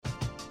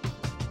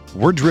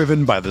We're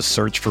driven by the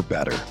search for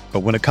better. But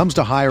when it comes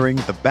to hiring,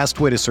 the best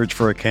way to search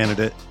for a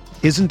candidate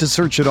isn't to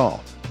search at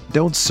all.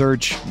 Don't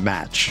search,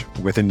 match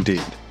with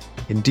Indeed.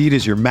 Indeed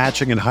is your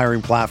matching and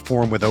hiring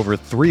platform with over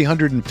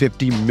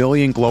 350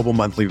 million global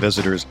monthly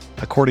visitors,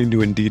 according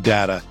to Indeed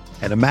data,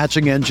 and a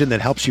matching engine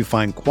that helps you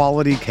find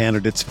quality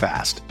candidates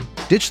fast.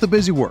 Ditch the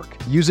busy work.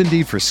 Use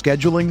Indeed for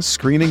scheduling,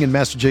 screening, and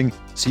messaging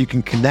so you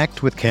can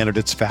connect with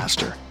candidates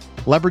faster.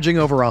 Leveraging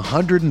over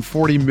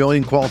 140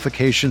 million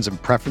qualifications and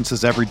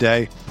preferences every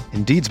day,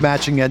 Indeed's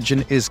matching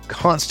engine is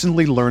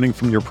constantly learning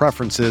from your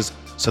preferences,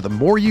 so the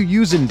more you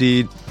use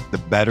Indeed, the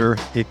better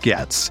it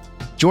gets.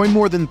 Join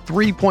more than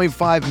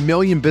 3.5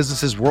 million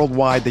businesses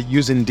worldwide that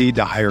use Indeed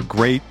to hire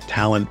great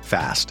talent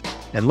fast.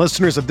 And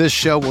listeners of this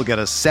show will get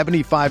a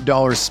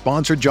 $75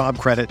 sponsored job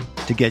credit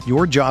to get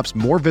your jobs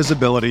more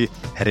visibility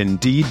at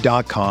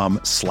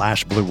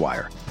Indeed.com/Blue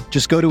Wire.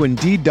 Just go to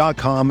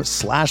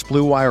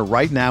Indeed.com/Blue Wire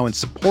right now and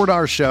support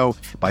our show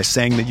by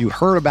saying that you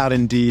heard about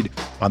Indeed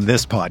on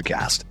this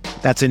podcast.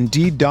 That's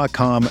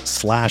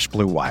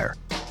Indeed.com/Blue Wire.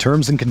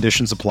 Terms and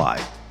conditions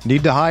apply.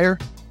 Need to hire?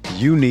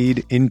 You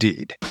need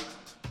Indeed.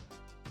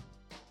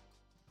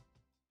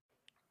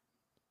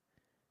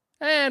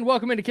 And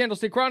welcome into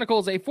Candlestick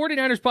Chronicles, a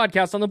 49ers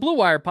podcast on the Blue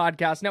Wire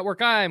Podcast Network.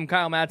 I'm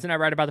Kyle Madsen. I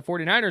write about the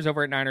 49ers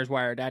over at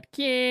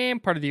NinersWire.com,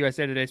 part of the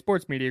USA Today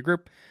Sports Media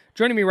Group.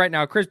 Joining me right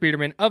now, Chris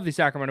Biederman of the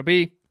Sacramento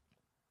Bee.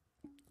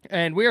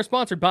 And we are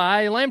sponsored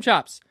by Lamb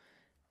Chops.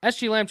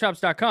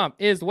 SGLambchops.com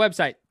is the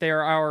website. They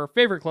are our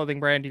favorite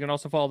clothing brand. You can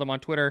also follow them on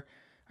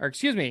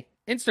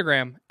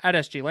Instagram at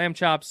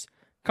SGLambchops.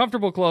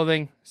 Comfortable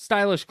clothing,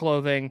 stylish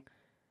clothing,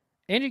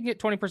 and you can get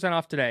 20%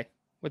 off today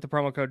with the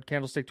promo code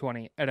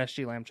Candlestick20 at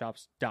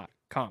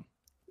SGLambchops.com.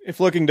 If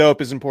looking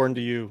dope is important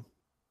to you,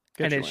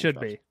 and it should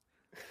be.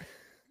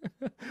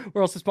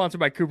 We're also sponsored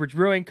by Cooperage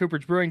Brewing.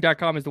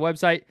 CooperagBrewing.com is the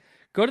website.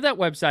 Go to that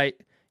website.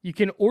 You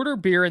can order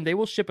beer, and they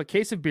will ship a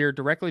case of beer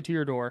directly to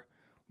your door.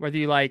 Whether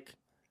you like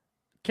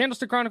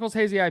Candlestick Chronicles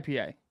Hazy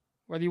IPA,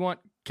 whether you want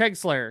Keg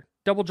Slayer,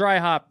 Double Dry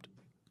Hopped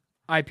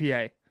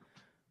IPA,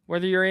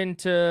 whether you're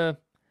into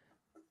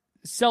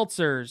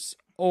seltzers,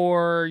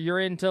 or you're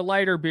into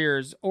lighter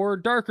beers or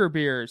darker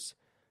beers,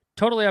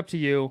 totally up to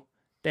you.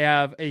 They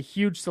have a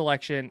huge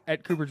selection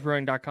at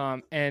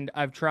CooperageBrewing.com, and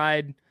I've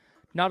tried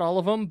not all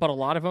of them, but a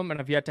lot of them, and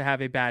I've yet to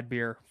have a bad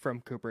beer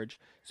from Cooperage.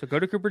 So go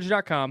to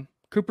CooperageBrewing.com,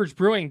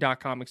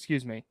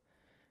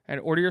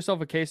 and order yourself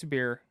a case of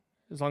beer.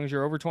 As long as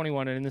you're over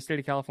 21 and in the state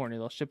of California,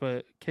 they'll ship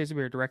a case of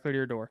beer directly to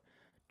your door.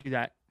 Do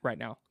that right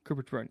now,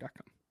 CooperageBrewing.com.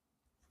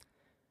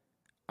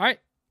 All right,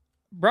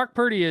 Brock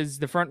Purdy is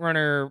the front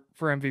runner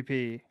for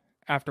MVP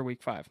after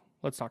week 5.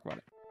 Let's talk about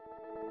it.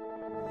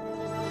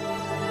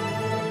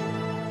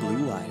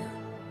 Blue Wire.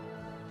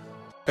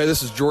 Hey,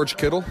 this is George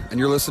Kittle, and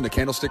you're listening to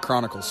Candlestick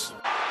Chronicles.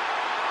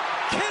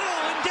 Kittle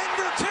in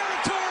Denver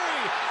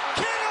territory.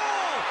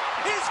 Kittle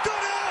is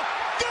gonna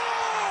go!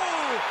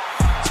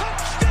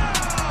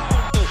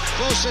 Touchdown!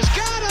 Close has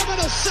got him, and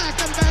he'll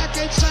sack him back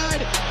inside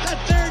the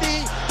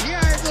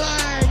 30-yard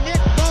line.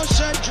 Nick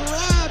Bosa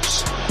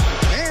drops.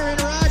 Aaron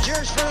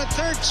Rodgers for a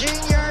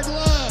 13-yard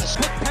loss.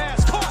 Quick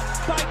pass caught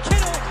by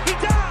Kittle. He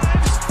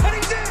dives, and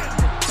he's in.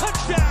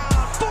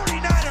 Touchdown,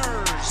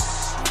 49ers.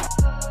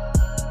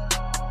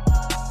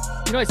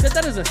 You know, I said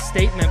that as a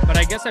statement, but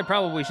I guess I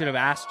probably should have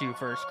asked you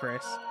first,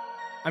 Chris.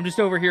 I'm just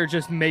over here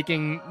just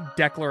making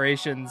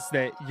declarations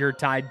that you're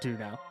tied to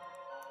now.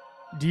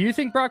 Do you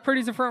think Brock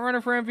Purdy's a front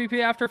runner for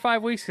MVP after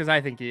 5 weeks? Because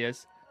I think he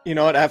is. You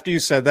know what? After you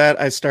said that,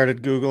 I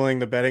started Googling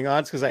the betting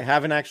odds because I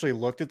haven't actually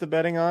looked at the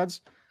betting odds.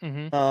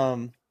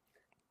 Mm-hmm.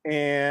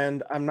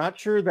 And I'm not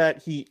sure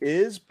that he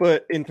is,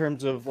 but in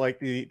terms of like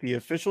the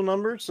official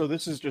numbers, so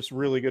this is just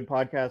really good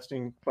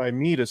podcasting by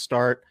me to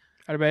start.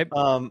 All right,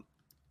 babe.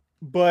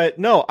 But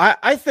no,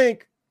 I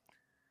think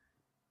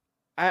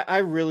I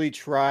really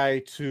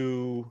try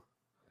to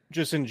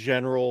just in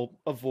general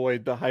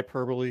avoid the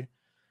hyperbole,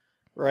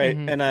 right?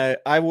 Mm-hmm. And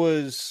I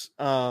was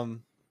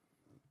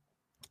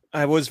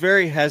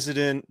very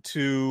hesitant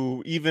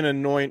to even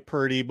anoint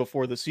Purdy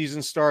before the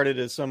season started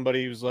as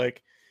somebody who's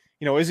like,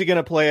 you know, is he going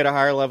to play at a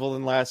higher level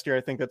than last year?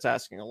 I think that's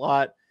asking a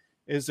lot.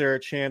 Is there a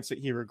chance that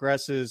he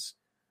regresses?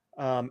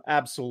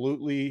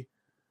 Absolutely.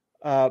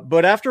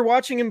 But after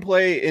watching him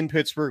play in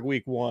Pittsburgh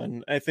week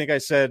 1, I think I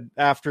said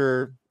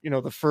after, you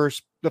know, the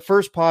first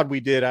pod we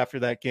did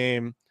after that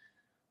game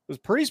was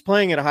Purdy's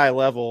playing at a high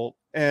level.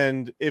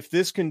 And if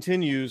this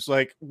continues,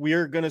 like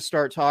we're going to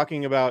start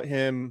talking about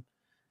him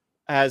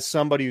as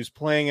somebody who's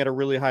playing at a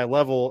really high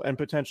level and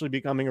potentially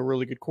becoming a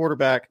really good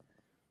quarterback,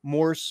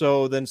 more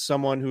so than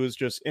someone who is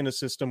just in a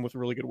system with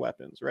really good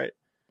weapons. Right.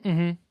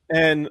 Mm-hmm.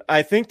 And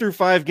I think through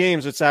 5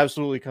 games, it's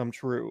absolutely come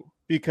true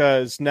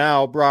because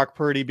now Brock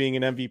Purdy being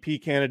an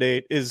MVP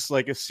candidate is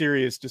like a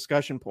serious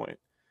discussion point.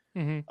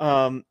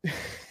 Mm-hmm.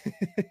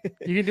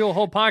 You can do a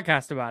whole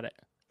podcast about it.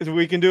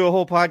 We can do a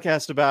whole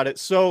podcast about it.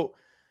 So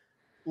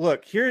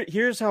look,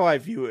 here's how I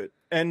view it.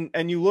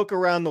 And you look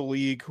around the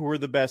league, who are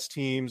the best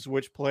teams,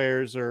 which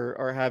players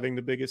are having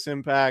the biggest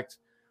impact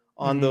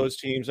on those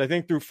teams. I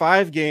think through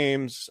 5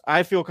 games,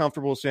 I feel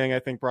comfortable saying I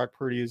think Brock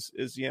Purdy is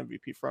the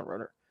MVP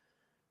frontrunner.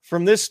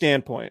 From this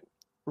standpoint,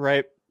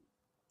 right,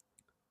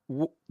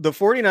 the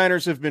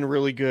 49ers have been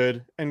really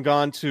good and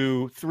gone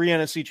to 3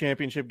 NFC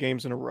championship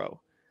games in a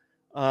row.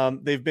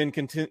 They've been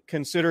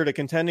considered a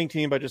contending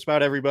team by just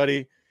about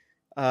everybody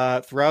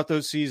throughout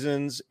those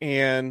seasons.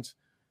 And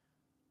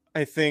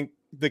I think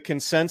the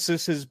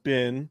consensus has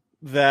been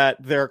that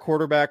they're a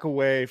quarterback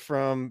away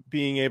from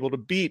being able to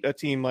beat a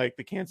team like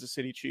the Kansas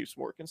City Chiefs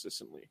more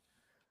consistently.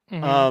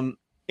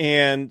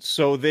 And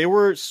so they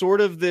were sort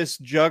of this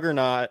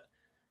juggernaut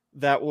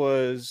that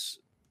was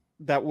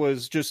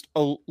just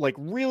like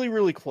really,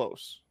 really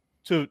close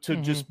to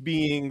just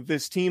being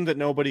this team that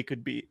nobody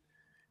could beat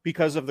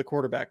because of the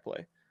quarterback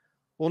play.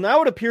 Well,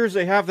 now it appears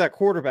they have that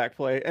quarterback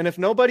play. And if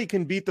nobody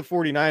can beat the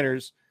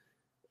 49ers,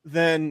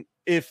 then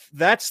if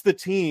that's the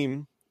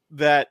team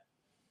that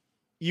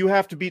you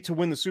have to beat to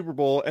win the Super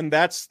Bowl, and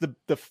that's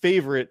the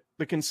favorite,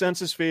 the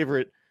consensus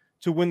favorite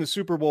to win the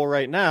Super Bowl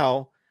right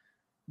now,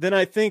 then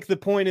I think the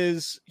point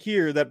is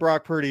here that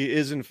Brock Purdy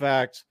is in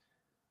fact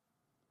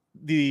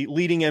the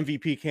leading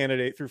MVP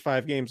candidate through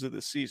 5 games of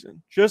this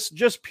season.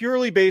 Just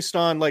purely based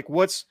on like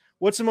what's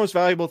the most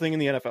valuable thing in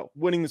the NFL?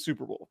 Winning the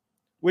Super Bowl.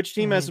 Which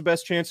team has the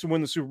best chance to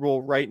win the Super Bowl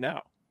right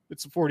now?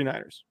 It's the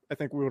 49ers, I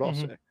think we would all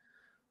say.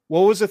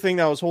 What was the thing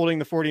that was holding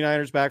the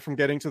 49ers back from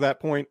getting to that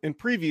point in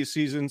previous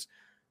seasons,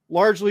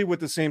 largely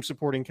with the same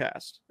supporting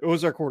cast? It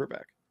was our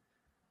quarterback.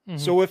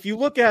 So if you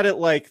look at it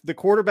like the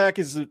quarterback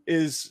is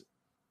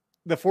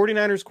the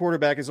 49ers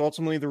quarterback is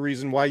ultimately the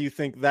reason why you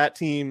think that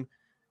team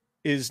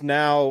is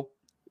now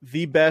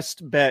the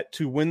best bet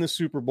to win the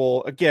Super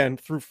Bowl, again,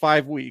 through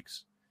 5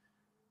 weeks,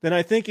 then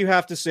I think you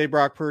have to say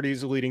Brock Purdy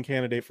is a leading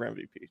candidate for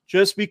MVP,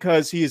 just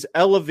because he is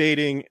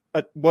elevating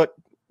what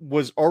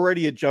was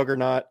already a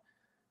juggernaut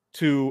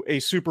to a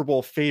Super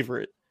Bowl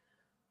favorite.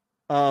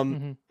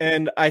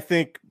 And I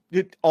think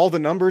all the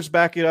numbers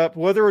back it up,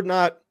 whether or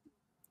not,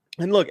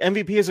 and look,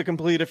 MVP is a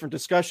completely different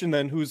discussion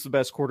than who's the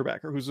best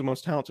quarterback or who's the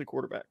most talented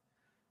quarterback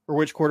or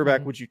which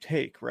quarterback would you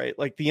take, right?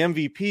 Like the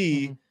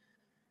MVP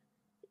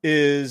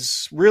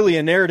is really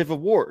a narrative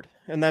award,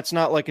 and that's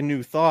not like a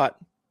new thought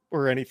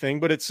or anything,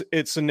 but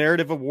it's a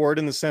narrative award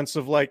in the sense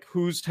of like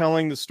who's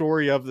telling the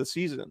story of the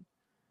season.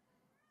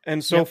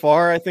 And so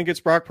far, I think it's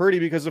Brock Purdy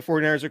because the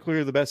 49ers are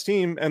clearly the best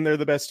team, and they're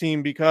the best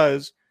team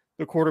because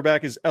the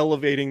quarterback is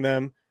elevating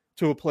them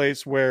to a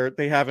place where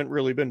they haven't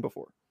really been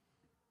before.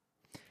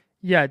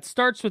 Yeah, it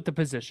starts with the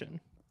position,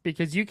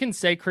 because you can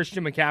say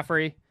Christian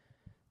McCaffrey.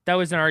 That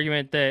was an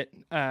argument that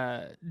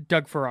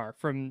Doug Farrar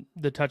from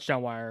the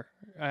Touchdown Wire,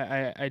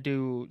 I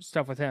do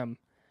stuff with him,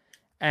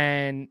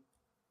 and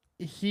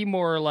he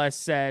more or less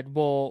said,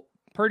 well,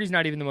 Purdy's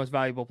not even the most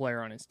valuable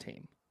player on his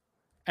team.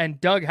 And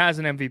Doug has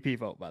an MVP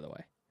vote, by the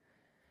way.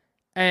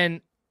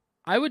 And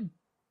I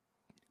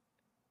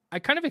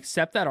kind of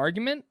accept that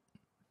argument,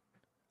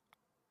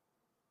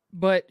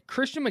 but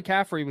Christian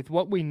McCaffrey, with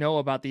what we know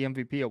about the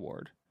MVP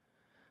award,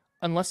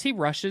 unless he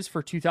rushes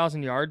for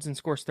 2,000 yards and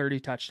scores 30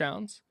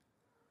 touchdowns,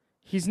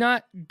 he's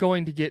not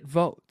going to get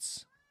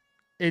votes.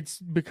 It's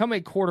become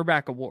a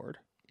quarterback award.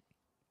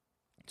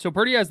 So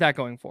Purdy has that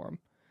going for him.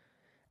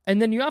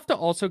 And then you have to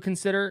also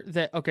consider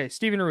that, okay,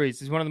 Steven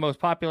Ruiz is one of the most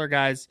popular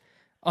guys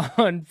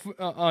on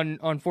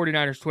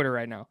 49ers Twitter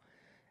right now.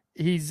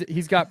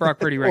 He's got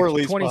Brock Purdy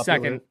ranked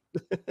 22nd.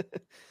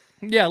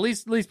 Yeah,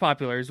 least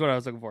popular is what I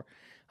was looking for.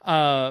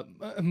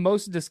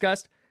 Most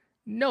discussed.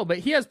 No, but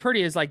he has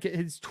Purdy as like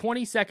his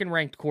 22nd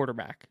ranked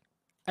quarterback,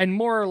 and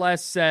more or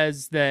less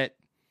says that,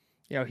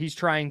 you know, he's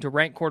trying to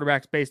rank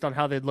quarterbacks based on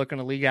how they'd look in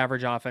a league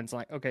average offense.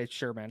 Like, okay,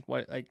 sure, man,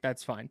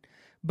 that's fine.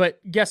 But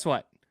guess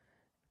what?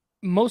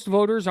 Most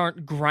voters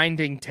aren't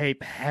grinding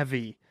tape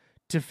heavy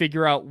to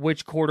figure out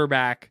which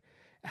quarterback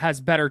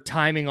has better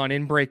timing on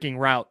in-breaking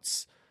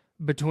routes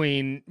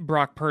between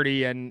Brock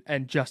Purdy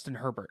and Justin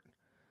Herbert.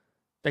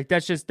 Like,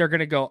 that's just, they're going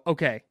to go,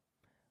 okay,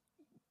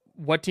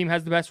 what team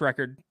has the best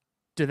record?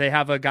 Do they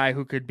have a guy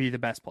who could be the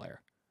best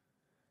player?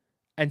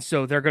 And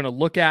so they're going to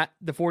look at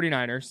the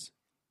 49ers,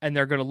 and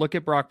they're going to look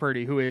at Brock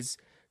Purdy, who is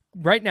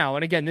right now,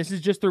 and again, this is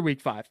just through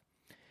week 5.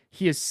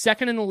 He is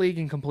 2nd in the league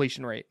in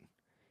completion rate.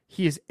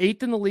 He is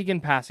 8th in the league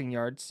in passing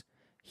yards.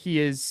 He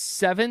is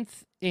tied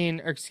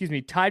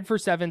for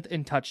 7th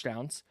in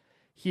touchdowns.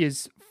 He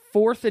is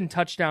 4th in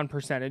touchdown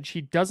percentage.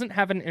 He doesn't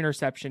have an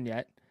interception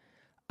yet.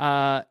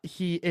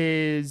 He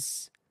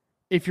is,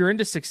 if you're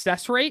into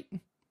success rate,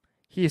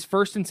 he is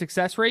 1st in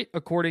success rate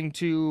according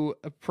to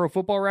a Pro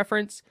Football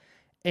Reference,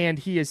 and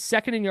he is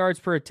 2nd in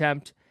yards per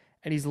attempt,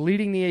 and he's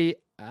leading the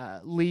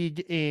league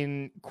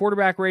in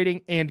quarterback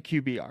rating and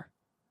QBR.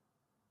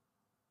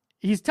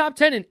 He's top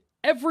 10 in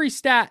every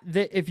stat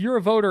that, if you're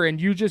a voter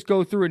and you just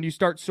go through and you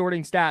start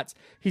sorting stats,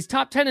 he's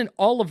top 10 in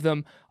all of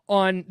them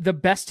on the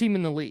best team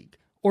in the league,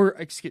 or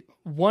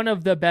one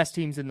of the best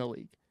teams in the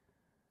league.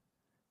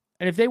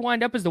 And if they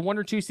wind up as the 1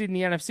 or 2 seed in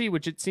the NFC,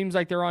 which it seems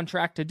like they're on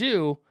track to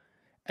do,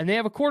 and they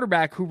have a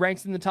quarterback who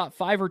ranks in the top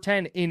 5 or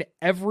 10 in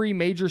every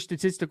major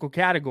statistical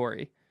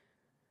category,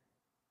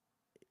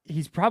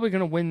 he's probably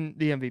going to win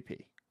the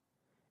MVP.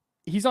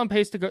 he's on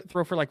pace to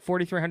throw for like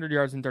 4,300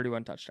 yards and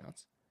 31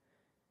 touchdowns.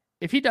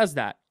 If he does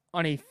that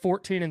on a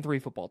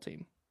 14-3 football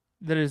team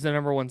that is the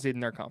number one seed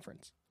in their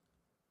conference,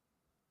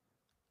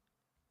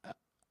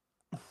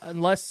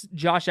 unless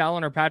Josh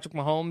Allen or Patrick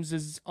Mahomes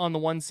is on the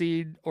one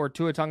seed or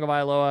Tua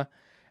Tagovailoa,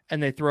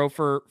 and they throw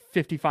for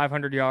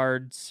 5,500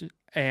 yards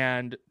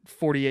and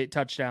 48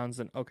 touchdowns,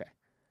 then okay.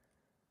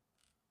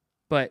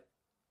 But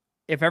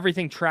if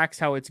everything tracks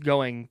how it's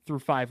going through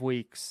 5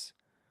 weeks,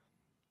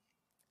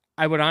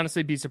 I would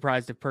honestly be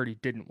surprised if Purdy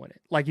didn't win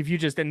it. Like if you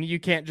just, and you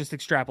can't just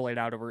extrapolate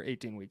out over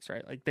 18 weeks,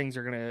 right? Like things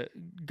are going to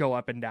go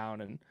up and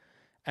down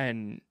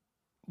and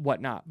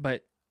whatnot.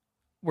 But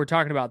we're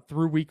talking about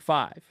through week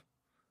 5.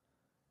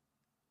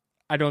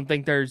 I don't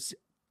think there's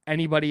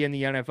anybody in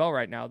the NFL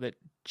right now that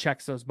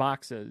checks those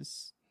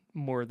boxes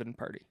more than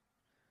Purdy.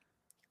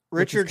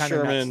 Richard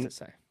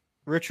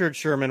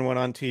Sherman went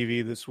on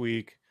TV this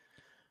week,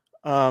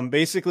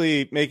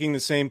 basically making the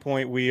same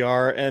point we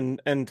are,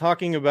 and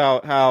talking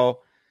about how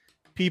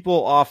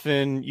people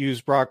often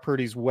use Brock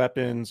Purdy's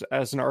weapons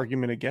as an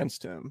argument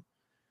against him,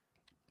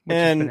 which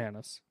is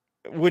bananas.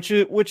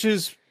 Which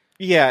is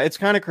yeah, it's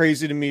kind of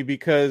crazy to me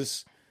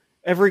because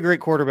every great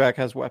quarterback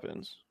has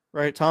weapons,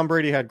 right? Tom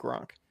Brady had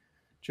Gronk.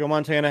 Joe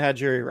Montana had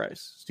Jerry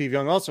Rice. Steve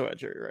Young also had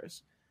Jerry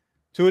Rice.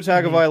 Tua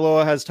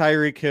Tagovailoa has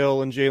Tyreek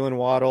Hill and Jalen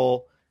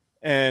Waddle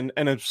and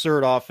an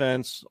absurd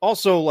offense.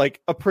 Also, like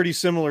a pretty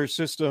similar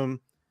system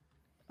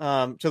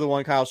to the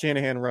one Kyle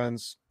Shanahan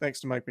runs,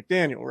 thanks to Mike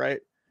McDaniel, right?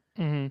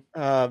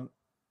 Mm-hmm.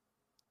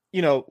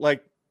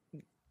 Like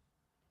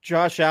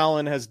Josh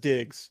Allen has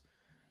Diggs.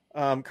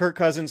 Kirk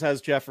Cousins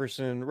has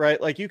Jefferson, right?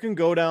 Like you can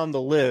go down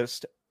the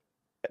list.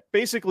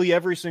 Basically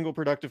every single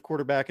productive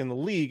quarterback in the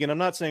league, and I'm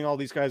not saying all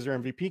these guys are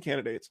MVP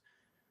candidates,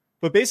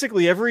 but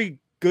basically every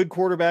good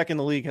quarterback in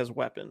the league has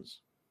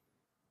weapons.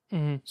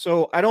 Mm-hmm.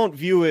 So I don't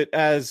view it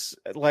as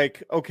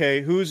like,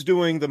 okay, who's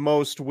doing the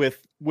most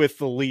with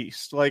the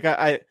least? Like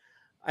I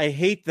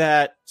hate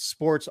that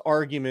sports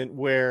argument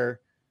where,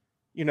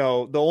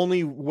 the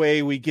only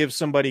way we give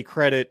somebody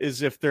credit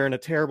is if they're in a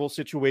terrible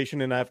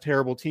situation and have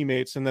terrible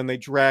teammates, and then they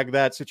drag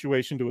that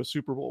situation to a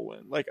Super Bowl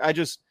win. Like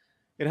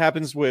it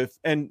happens with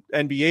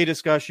NBA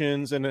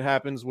discussions, and it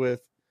happens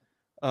with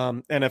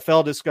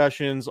NFL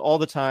discussions all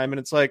the time. And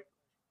it's like,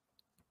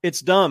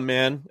 it's dumb,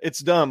 man. It's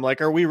dumb. Like,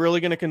 are we really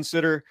going to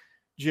consider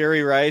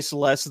Jerry Rice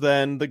less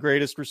than the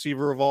greatest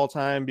receiver of all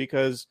time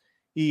because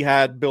he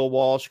had Bill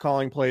Walsh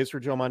calling plays for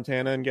Joe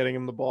Montana and getting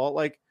him the ball?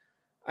 Like,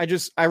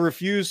 I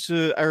refuse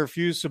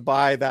to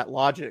buy that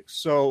logic.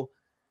 So,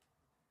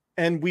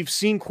 and we've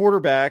seen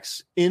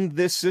quarterbacks in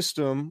this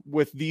system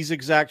with these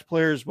exact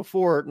players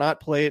before not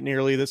play at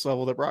nearly this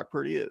level that Brock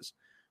Purdy is.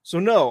 So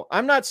no,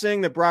 I'm not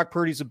saying that Brock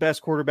Purdy's the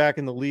best quarterback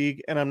in the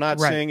league. And I'm not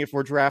saying if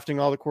we're drafting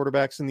all the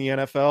quarterbacks in the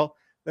NFL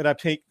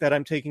that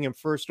I'm taking him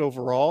first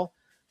overall,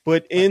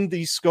 but in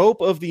the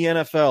scope of the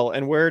NFL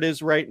and where it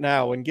is right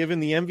now, and given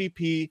the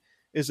MVP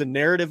is a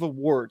narrative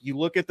award, you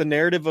look at the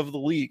narrative of the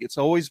league, it's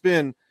always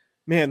been,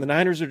 man, the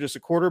Niners are just a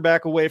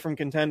quarterback away from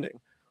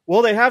contending.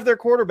 Well, they have their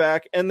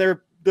quarterback and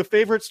they're the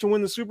favorites to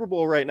win the Super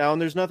Bowl right now, and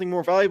there's nothing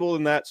more valuable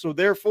than that. So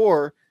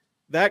therefore,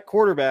 that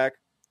quarterback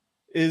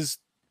is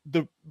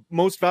the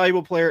most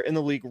valuable player in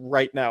the league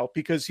right now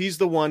because he's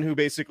the one who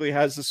basically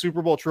has the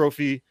Super Bowl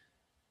trophy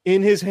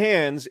in his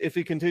hands if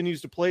he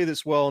continues to play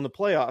this well in the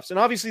playoffs. And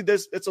obviously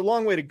it's a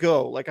long way to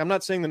go. Like, I'm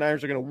not saying the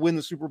Niners are going to win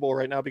the Super Bowl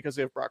right now because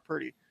they have Brock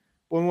Purdy.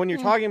 But when you're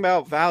talking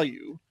about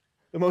value,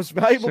 the most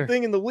valuable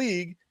thing in the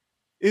league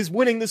is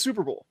winning the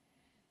Super Bowl.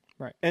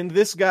 Right. And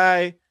this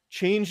guy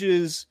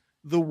changes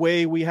the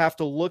way we have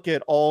to look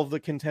at all of the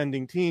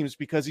contending teams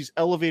because he's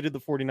elevated the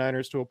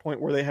 49ers to a point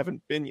where they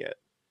haven't been yet.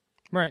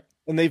 Right.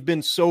 And they've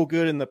been so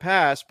good in the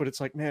past, but it's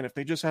like, man, if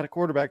they just had a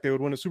quarterback, they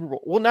would win a Super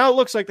Bowl. Well, now it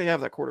looks like they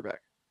have that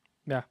quarterback.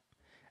 Yeah.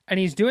 And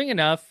he's doing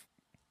enough.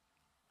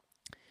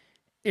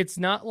 It's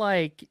not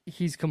like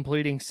he's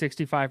completing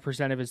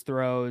 65% of his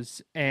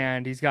throws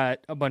and he's got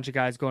a bunch of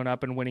guys going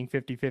up and winning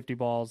 50-50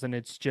 balls. And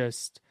it's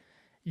just,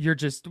 you're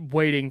just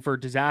waiting for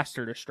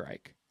disaster to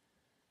strike.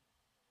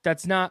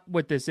 That's not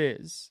what this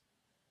is.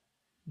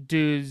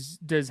 Does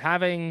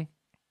having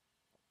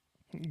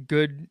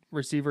good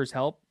receivers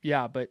help?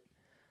 Yeah, but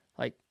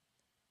like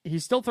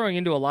he's still throwing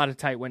into a lot of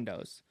tight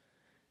windows.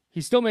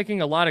 He's still making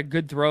a lot of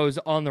good throws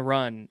on the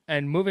run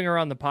and moving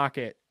around the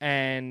pocket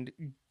and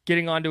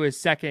getting onto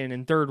his second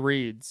and third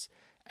reads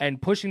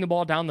and pushing the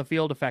ball down the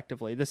field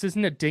effectively. This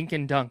isn't a dink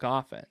and dunk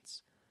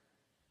offense.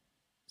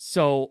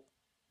 So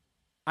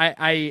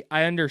I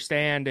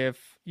understand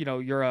if,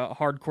 you're a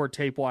hardcore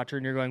tape watcher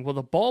and you're going, well,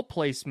 the ball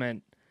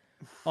placement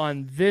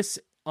on this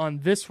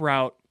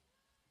route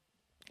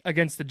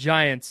against the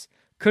Giants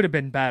could have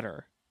been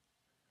better.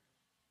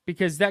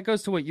 Because that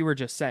goes to what you were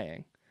just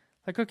saying.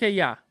 Like, okay,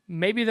 yeah,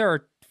 maybe there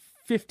are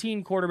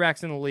 15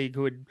 quarterbacks in the league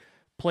who would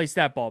place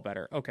that ball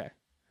better. Okay.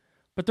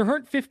 But there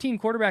aren't 15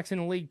 quarterbacks in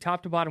the league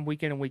top to bottom,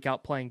 week in and week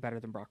out, playing better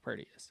than Brock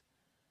Purdy is.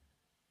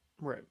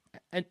 Right.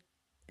 And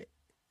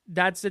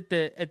that's at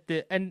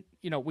the end,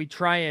 we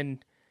try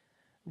and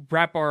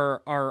wrap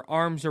our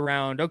arms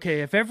around,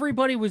 okay, if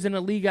everybody was in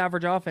a league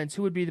average offense,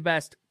 who would be the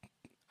best?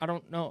 I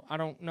don't know.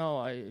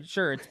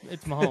 Sure,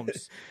 it's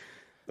Mahomes.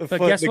 But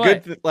guess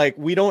what? Like,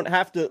 we don't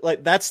have to,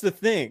 like, that's the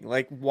thing.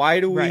 Like, why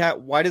do we Right.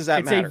 why does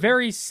that matter? It's a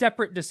very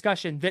separate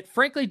discussion that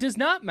frankly does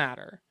not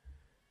matter.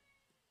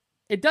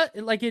 It does,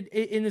 like, it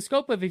in the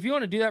scope of, if you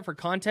want to do that for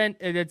content,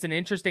 it's an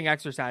interesting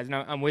exercise, and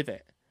I'm with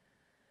it.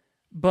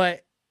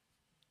 But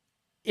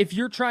if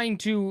you're trying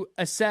to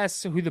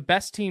assess who the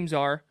best teams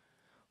are,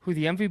 who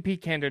the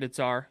MVP candidates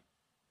are,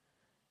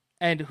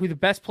 and who the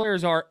best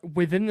players are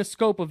within the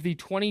scope of the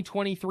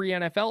 2023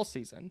 NFL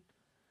season,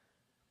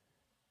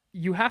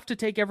 you have to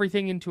take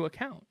everything into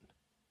account.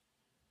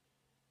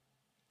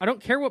 I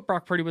don't care what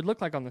Brock Purdy would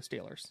look like on the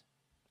Steelers.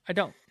 I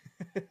don't.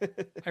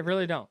 I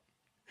really don't.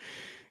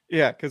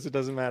 Yeah, because it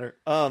doesn't matter.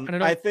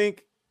 I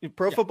think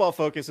Pro Football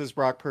Focus is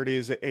Brock Purdy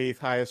is the 8th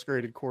highest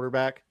graded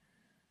quarterback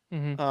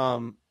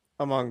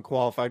among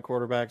qualified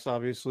quarterbacks,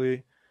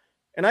 obviously.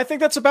 And I think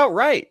that's about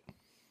right.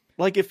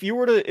 Like, if you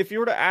were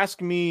to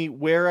ask me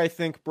where I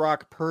think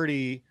Brock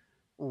Purdy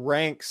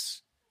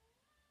ranks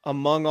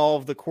among all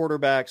of the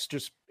quarterbacks,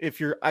 just if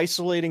you're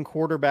isolating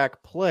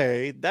quarterback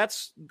play,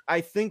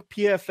 I think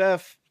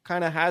PFF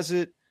kind of has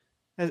hit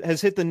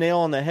the nail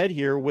on the head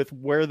here with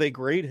where they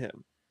grade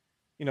him.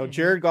 You know,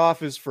 Jared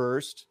Goff is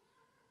first.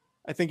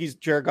 I think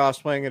Jared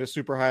Goff's playing at a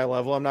super high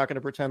level. I'm not going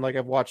to pretend like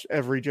I've watched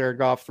every Jared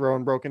Goff throw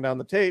and broken down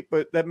the tape,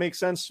 but that makes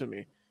sense to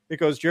me. It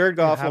goes Jared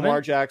Goff,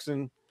 Lamar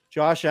Jackson,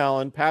 Josh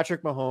Allen,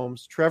 Patrick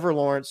Mahomes, Trevor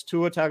Lawrence,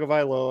 Tua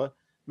Tagovailoa,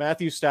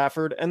 Matthew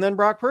Stafford, and then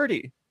Brock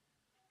Purdy.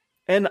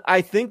 And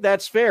I think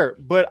that's fair,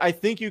 but I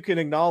think you can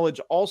acknowledge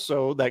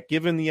also that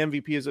given the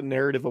MVP is a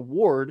narrative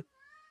award,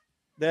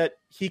 that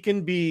he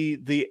can be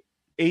the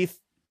 8th,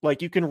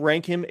 like you can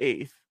rank him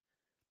 8th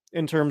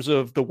in terms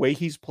of the way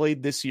he's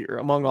played this year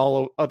among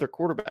all other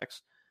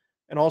quarterbacks.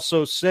 And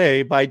also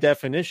say, by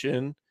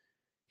definition,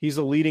 he's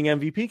a leading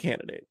MVP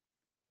candidate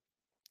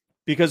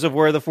because of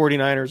where the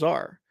 49ers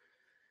are.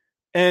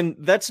 And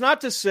that's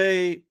not to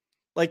say,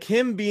 like,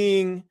 him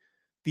being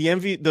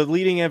the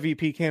leading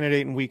MVP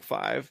candidate in week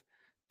 5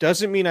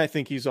 doesn't mean I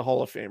think he's a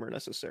Hall of Famer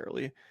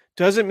necessarily.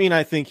 Doesn't mean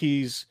I think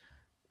he's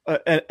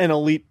an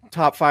elite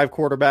top 5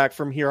 quarterback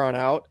from here on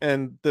out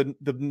and the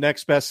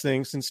next best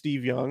thing since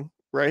Steve Young,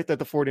 right, that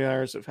the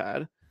 49ers have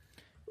had.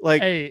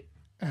 Like, hey,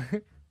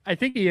 I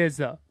think he is,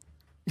 though.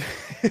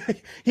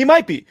 He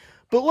might be.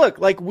 But look,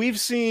 like, we've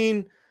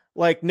seen,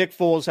 like, Nick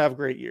Foles have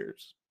great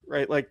years,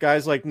 right? Like,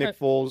 guys like Nick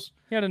Foles.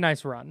 He had a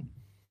nice run.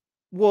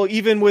 Well,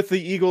 even with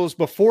the Eagles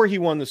before he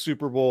won the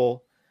Super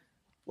Bowl,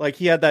 like,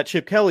 he had that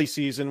Chip Kelly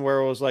season where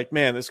it was like,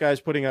 man, this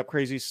guy's putting up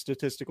crazy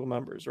statistical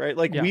numbers, right?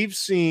 Like, we've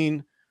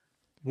seen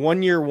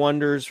one-year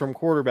wonders from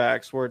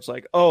quarterbacks where it's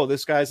like, oh,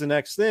 this guy's the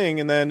next thing,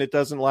 and then it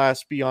doesn't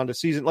last beyond a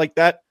season. Like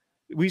that,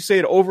 we say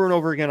it over and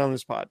over again on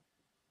this pod.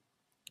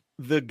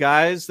 The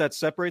guys that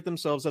separate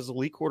themselves as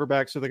elite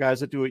quarterbacks are the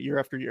guys that do it year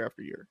after year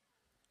after year.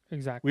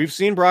 Exactly. We've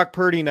seen Brock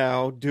Purdy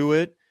now do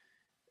it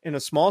in a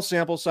small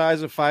sample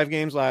size of 5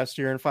 games last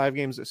year and 5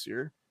 games this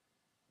year.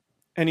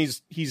 And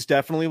he's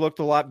definitely looked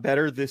a lot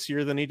better this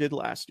year than he did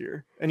last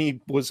year. And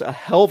he was a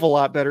hell of a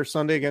lot better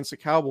Sunday against the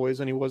Cowboys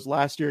than he was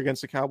last year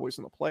against the Cowboys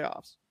in the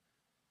playoffs.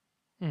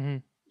 Mm-hmm.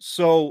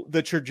 So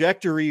the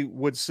trajectory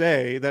would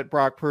say that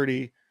Brock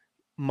Purdy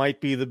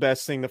might be the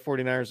best thing the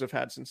 49ers have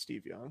had since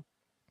Steve Young.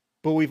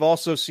 But we've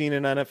also seen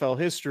in NFL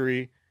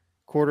history,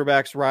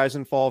 quarterbacks rise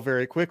and fall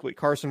very quickly.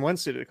 Carson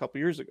Wentz did it a couple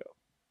years ago.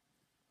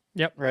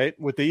 Yep. Right?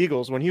 With the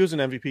Eagles, when he was an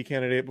MVP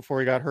candidate before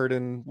he got hurt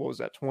in, what was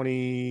that,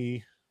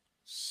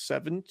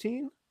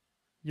 2017?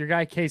 Your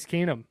guy, Case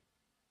Keenum.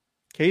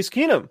 Case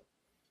Keenum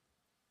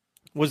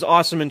was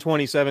awesome in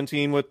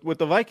 2017 with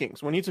the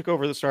Vikings when he took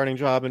over the starting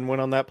job and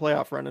went on that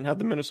playoff run and had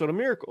the Minnesota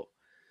Miracle.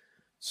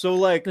 So,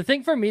 like, the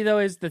thing for me though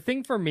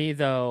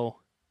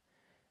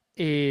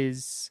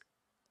is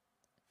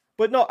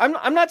but no,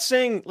 I'm not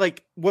saying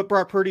like what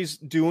Brock Purdy's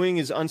doing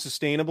is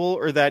unsustainable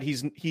or that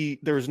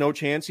there's no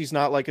chance he's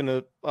not like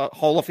a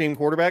Hall of Fame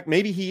quarterback.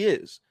 Maybe he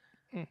is.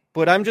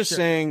 But I'm just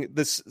saying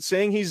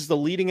he's the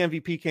leading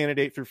MVP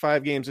candidate through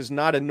 5 games is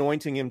not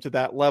anointing him to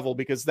that level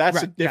because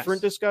that's a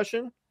different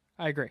discussion.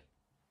 I agree.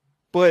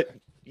 But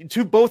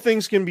both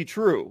things can be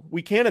true.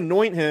 We can't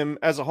anoint him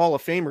as a Hall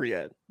of Famer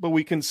yet, but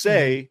we can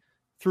say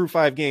through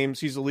 5 games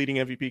he's the leading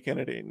MVP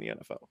candidate in the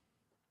NFL.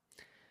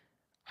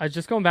 I was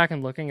just going back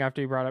and looking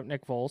after you brought up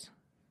Nick Foles.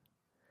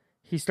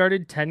 He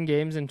started 10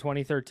 games in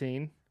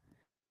 2013.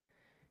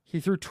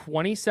 He threw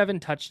 27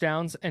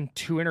 touchdowns and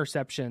 2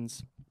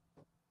 interceptions.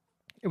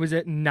 It was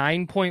at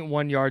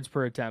 9.1 yards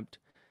per attempt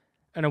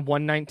and a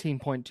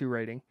 119.2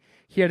 rating.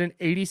 He had an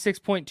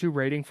 86.2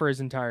 rating for his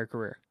entire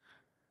career.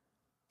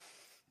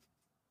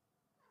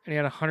 And he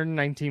had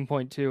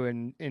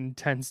 119.2 in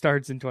 10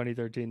 starts in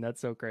 2013.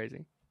 That's so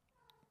crazy.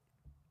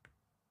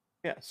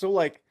 Yeah, so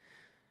like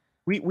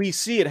we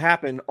see it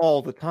happen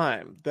all the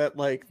time that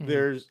like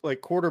there's like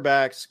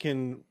quarterbacks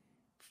can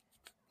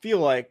feel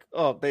like,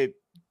 oh,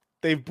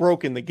 they've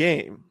broken the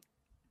game.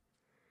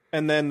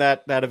 And then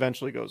that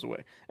eventually goes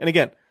away. And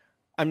again,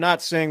 I'm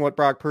not saying what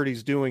Brock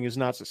Purdy's doing is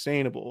not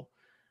sustainable.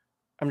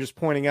 I'm just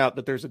pointing out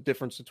that there's a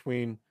difference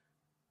between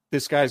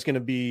this guy's going to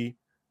be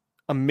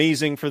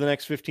amazing for the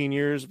next 15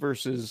 years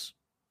versus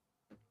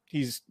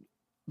he's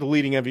the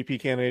leading MVP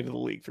candidate of the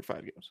league through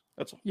 5 games.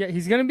 That's all. Yeah,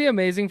 he's going to be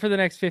amazing for the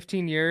next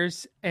 15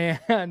 years.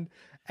 And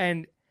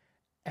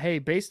hey,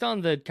 based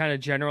on the kind of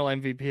general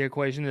MVP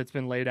equation that's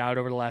been laid out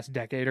over the last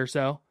decade or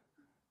so,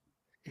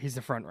 he's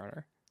the front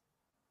runner.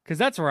 Because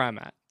that's where I'm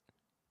at.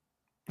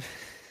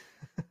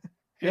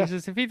 Yeah. It's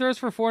just if he throws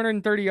for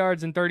 430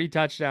 yards and 30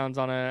 touchdowns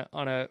on a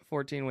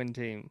 14-win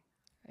team,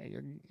 hey,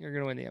 you're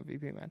going to win the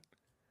MVP, man.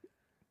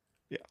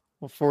 Yeah.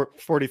 Well,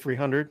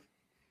 4,300.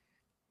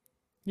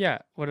 Yeah.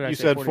 What did I say? You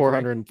said 43?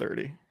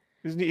 430.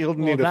 He'll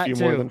need a few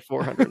too. more than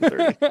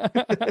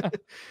 430.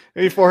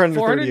 Maybe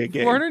 430 a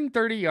game.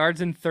 430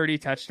 yards and 30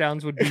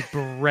 touchdowns would be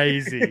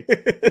crazy.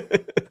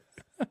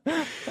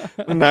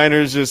 The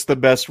Niners just the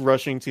best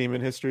rushing team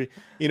in history.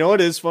 You know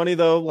what is funny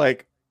though?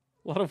 Like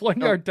a lot of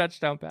 1-yard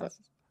touchdown passes.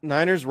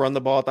 Niners run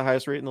the ball at the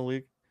highest rate in the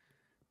league.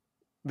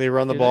 They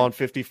run the ball in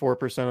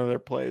 54% of their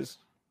plays.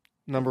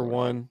 Number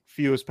one,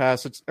 fewest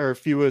passes or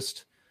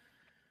fewest.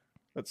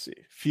 Let's see,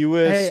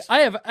 fewest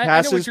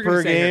passes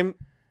per game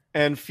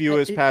and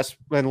fewest pass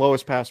and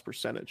lowest pass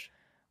percentage.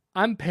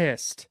 I'm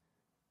pissed.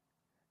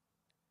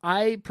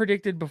 I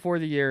predicted before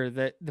the year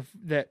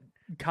that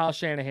Kyle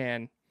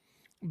Shanahan,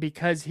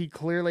 because he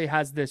clearly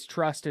has this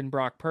trust in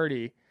Brock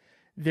Purdy,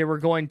 they were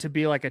going to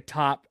be like a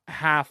top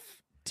half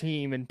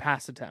team in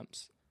pass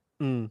attempts.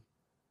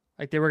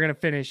 Like they were going to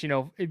finish,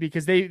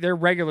 because they're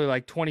regularly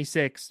like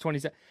 26,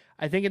 27.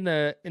 I think in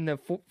the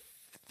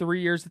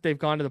 3 years that they've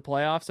gone to the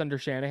playoffs under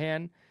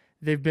Shanahan,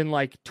 they've been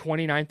like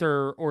 29th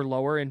or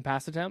lower in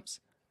pass attempts.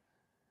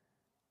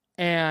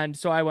 And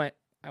so I went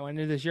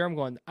into this year, I'm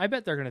going, I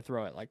bet they're going to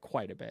throw it like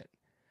quite a bit.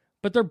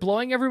 But they're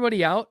blowing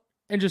everybody out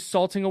and just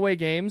salting away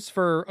games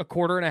for a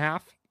quarter and a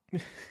half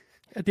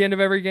at the end of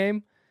every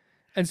game.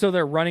 And so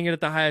they're running it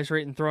at the highest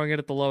rate and throwing it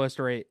at the lowest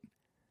rate.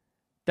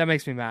 That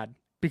makes me mad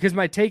because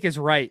my take is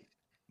right,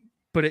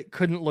 but it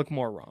couldn't look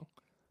more wrong.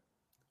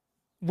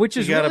 Which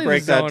is really the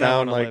zone I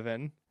want to live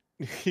in.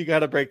 You got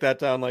to break that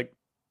down like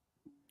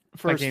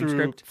first through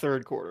script?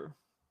 Third quarter.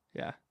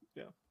 Yeah.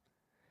 Yeah.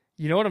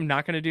 You know what I'm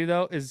not going to do,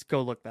 though, is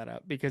go look that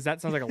up because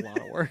that sounds like a lot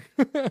of work.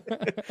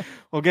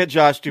 We'll get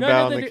Josh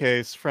Dubow in the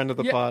case, friend of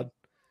the pod.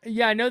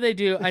 Yeah, I know they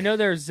do. I know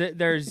there's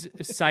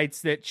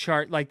sites that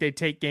chart, like they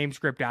take game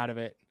script out of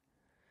it.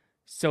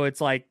 So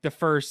it's like the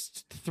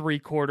first 3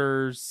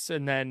 quarters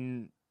and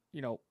then,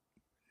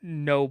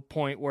 no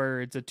point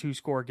where it's a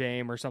 2-score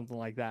game or something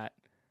like that.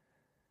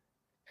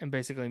 And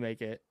basically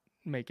make it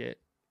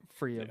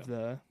free of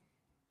the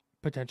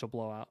potential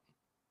blowout.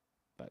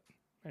 But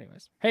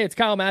anyways. Hey, it's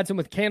Kyle Madsen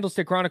with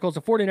Candlestick Chronicles,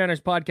 a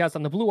 49ers podcast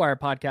on the Blue Wire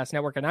Podcast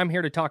Network, and I'm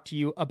here to talk to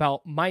you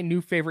about my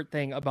new favorite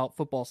thing about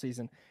football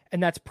season,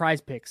 and that's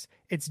Prize Picks.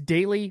 It's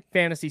daily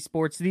fantasy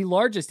sports, the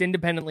largest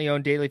independently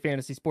owned daily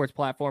fantasy sports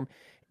platform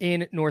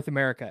in North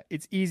America.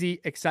 It's easy,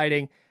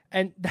 exciting,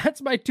 and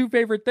that's my 2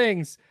 favorite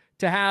things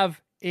to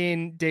have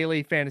in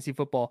daily fantasy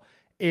football.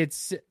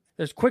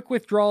 There's quick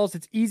withdrawals.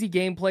 It's easy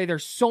gameplay.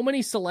 There's so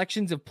many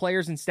selections of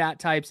players and stat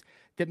types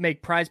that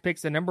make Prize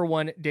Picks the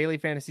 #1 daily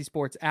fantasy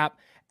sports app.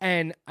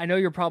 And I know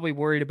you're probably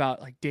worried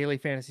about like daily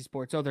fantasy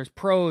sports. Oh, there's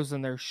pros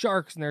and there's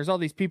sharks and there's all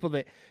these people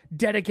that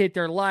dedicate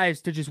their lives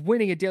to just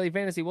winning at daily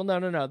fantasy. Well,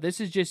 no. This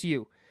is just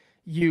you.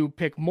 You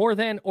pick more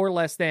than or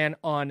less than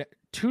on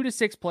 2 to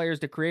 6 players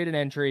to create an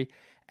entry.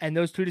 And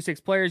those 2 to 6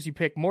 players, you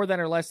pick more than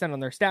or less than on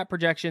their stat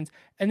projections.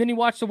 And then you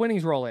watch the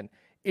winnings roll in.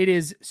 It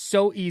is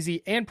so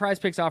easy, and Prize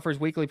Picks offers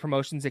weekly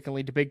promotions that can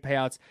lead to big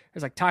payouts.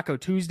 There's like Taco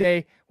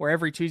Tuesday, where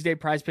every Tuesday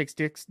Prize Picks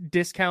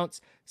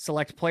discounts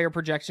select player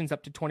projections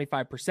up to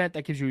 25%.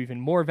 That gives you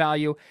even more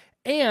value.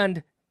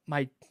 And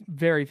my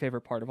very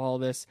favorite part of all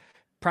of this,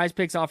 Prize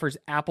Picks offers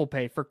Apple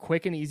Pay for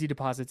quick and easy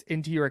deposits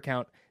into your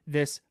account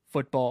this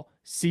football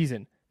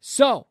season.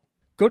 So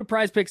go to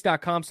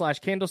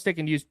prizepicks.com/candlestick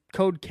and use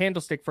code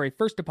candlestick for a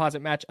first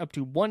deposit match up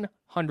to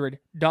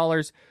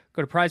 $100.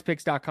 Go to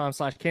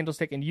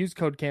prizepicks.com/candlestick and use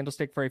code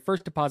candlestick for a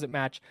first deposit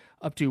match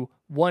up to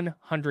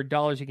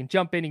 $100. You can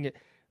jump in and get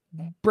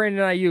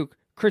Brandon Ayuk,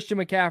 Christian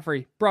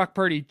McCaffrey, Brock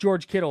Purdy,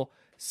 George Kittle,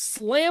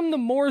 slam the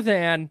more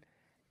than,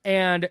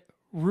 and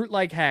root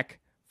like heck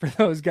for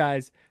those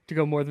guys to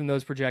go more than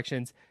those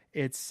projections.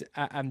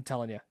 I'm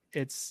telling you,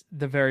 it's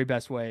the very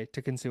best way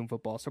to consume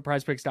football. So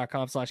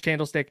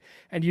prizepicks.com/candlestick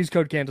and use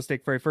code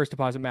candlestick for a first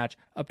deposit match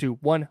up to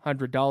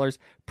 $100.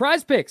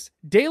 Prize Picks,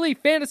 daily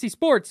fantasy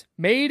sports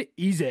made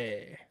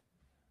easy.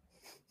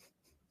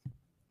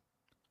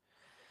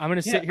 I'm going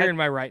to sit here in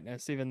my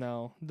rightness, even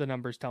though the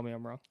numbers tell me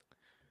I'm wrong.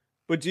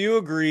 But do you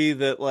agree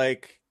that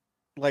like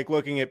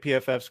looking at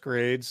PFF's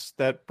grades,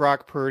 that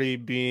Brock Purdy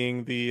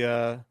being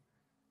the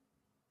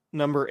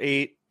number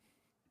 8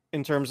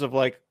 in terms of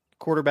like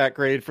quarterback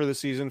grade for the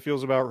season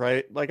feels about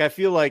right? Like I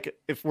feel like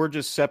if we're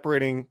just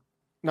separating,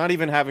 not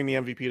even having the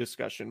MVP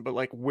discussion, but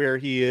like where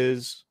he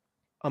is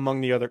among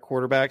the other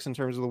quarterbacks in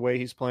terms of the way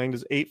he's playing,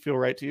 does 8 feel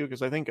right to you?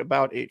 Because I think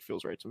about 8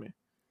 feels right to me.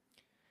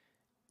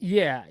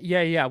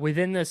 Yeah.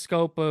 Within the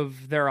scope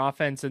of their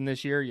offense in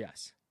this year,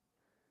 yes.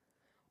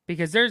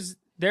 Because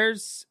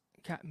there's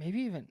God,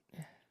 maybe even.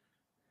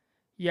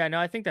 Yeah, no,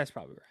 I think that's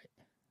probably right.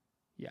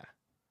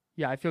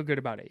 Yeah, I feel good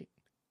about 8.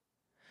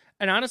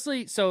 And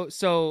honestly, so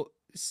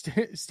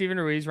Steven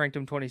Ruiz ranked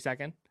him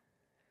 22nd,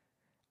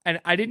 and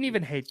I didn't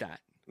even hate that.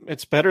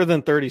 It's better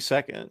than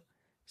 32nd.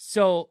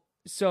 So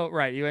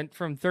right, you went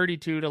from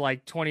 32 to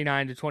like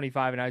 29 to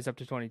 25, and now he's up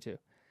to 22.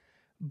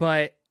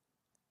 But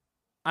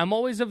I'm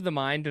always of the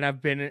mind, and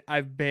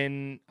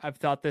I've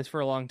thought this for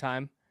a long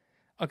time.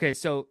 Okay,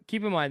 so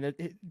keep in mind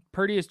that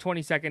Purdy is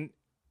 22nd.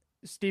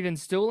 Steven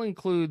still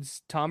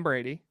includes Tom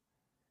Brady,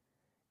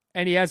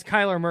 and he has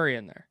Kyler Murray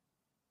in there.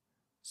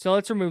 So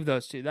let's remove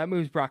those two. That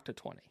moves Brock to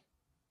 20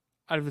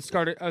 out of the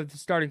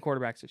starting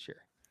quarterbacks this year.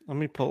 Let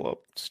me pull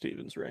up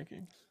Steven's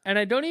rankings. And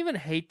I don't even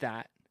hate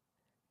that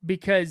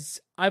because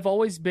I've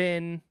always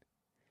been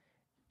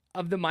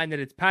of the mind that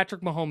it's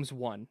Patrick Mahomes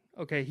 1.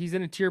 Okay, he's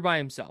in a tier by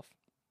himself.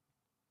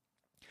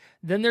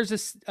 Then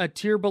there's a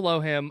tier below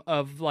him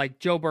of like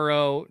Joe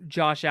Burrow,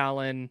 Josh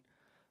Allen,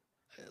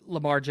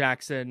 Lamar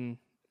Jackson,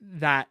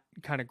 that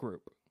kind of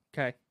group.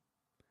 Okay.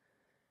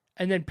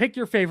 And then pick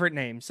your favorite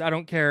names. I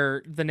don't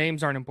care. The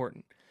names aren't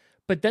important.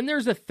 But then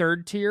there's a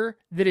third tier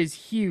that is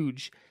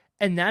huge.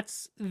 And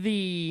that's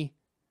the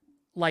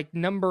like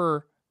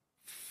number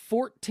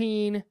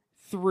 14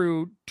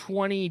 through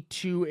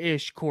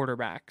 22-ish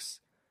quarterbacks.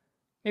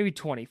 Maybe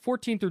 20.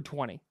 14 through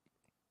 20.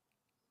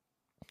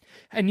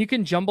 And you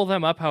can jumble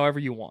them up however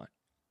you want.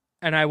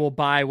 And I will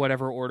buy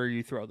whatever order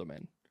you throw them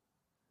in.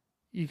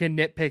 You can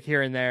nitpick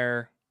here and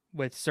there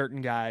with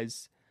certain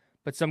guys.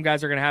 But some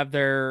guys are going to have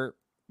their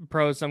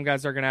pros, some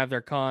guys are going to have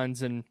their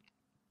cons, and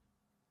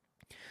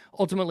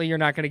ultimately you're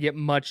not going to get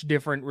much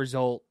different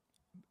result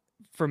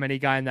from any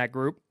guy in that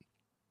group.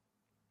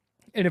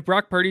 And if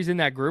Brock Purdy's in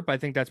that group, I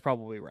think that's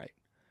probably right.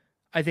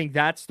 I think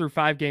that's through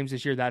 5 games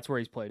this year, that's where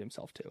he's played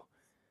himself to.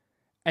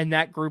 And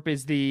that group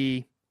is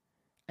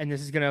and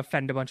this is going to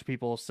offend a bunch of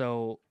people,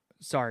 so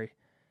sorry.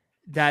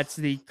 That's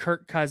the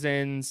Kirk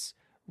Cousins,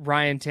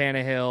 Ryan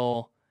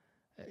Tannehill.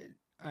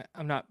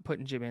 I'm not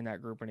putting Jimmy in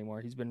that group anymore.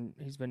 He's been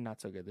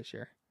not so good this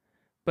year.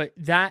 But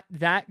that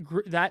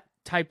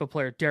type of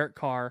player, Derek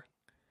Carr,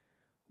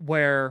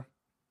 where,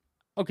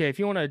 okay, if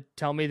you want to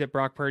tell me that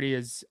Brock Purdy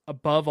is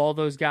above all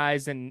those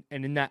guys and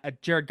in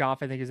that, Jared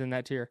Goff, I think, is in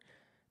that tier,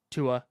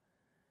 Tua,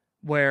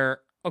 where,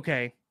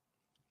 okay,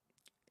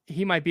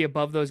 he might be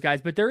above those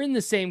guys, but they're in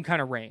the same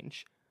kind of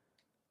range.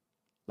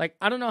 Like,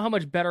 I don't know how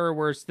much better or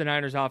worse the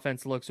Niners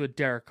offense looks with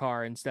Derek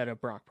Carr instead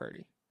of Brock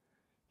Purdy.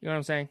 You know what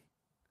I'm saying?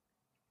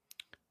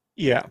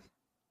 Yeah.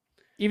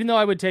 Even though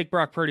I would take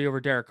Brock Purdy over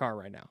Derek Carr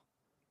right now.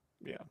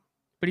 Yeah.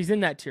 But he's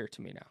in that tier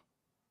to me now.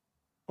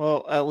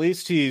 Well, at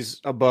least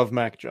he's above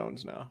Mac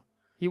Jones now.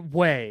 He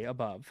way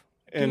above.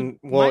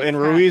 And Dude, well, in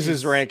Ruiz's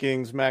is...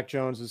 rankings, Mac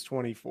Jones is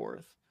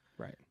 24th.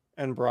 Right.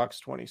 And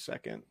Brock's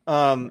 22nd.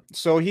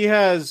 So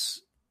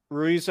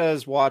Ruiz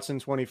has Watson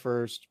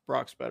 21st.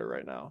 Brock's better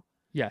right now.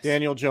 Yes.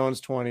 Daniel Jones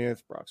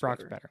 20th. Brock's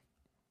better.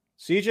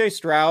 CJ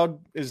Stroud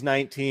is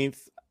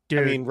 19th. Dude.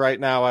 I mean, right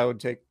now I would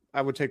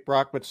take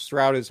Brock, but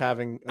Stroud is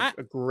having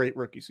a great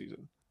rookie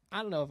season.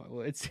 I don't know if I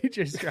would.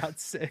 CJ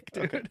Stroud's sick,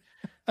 dude. Okay.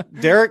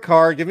 Derek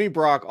Carr, give me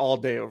Brock all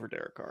day over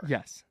Derek Carr.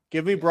 Yes.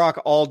 Give me Brock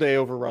all day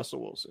over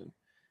Russell Wilson.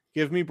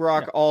 Give me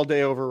Brock all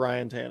day over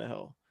Ryan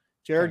Tannehill.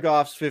 Jared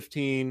Goff's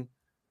 15.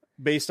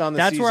 Based on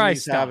the season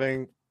he's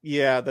having.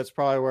 Yeah, that's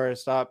probably where I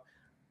stop.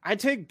 I'd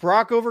take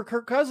Brock over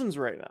Kirk Cousins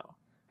right now.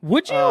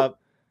 Would you?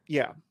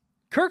 Yeah.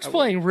 Kirk's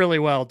playing really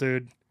well,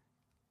 dude.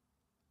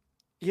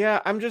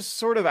 Yeah, I'm just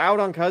sort of out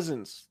on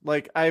Cousins.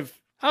 Like I've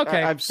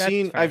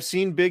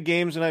seen big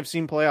games and I've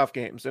seen playoff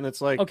games, and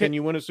it's like, can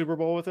you win a Super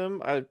Bowl with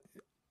him?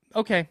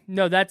 Okay,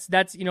 no, that's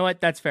you know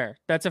what? That's fair.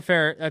 That's a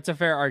fair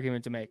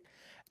argument to make.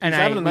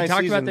 And we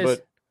talked about this.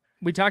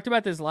 We talked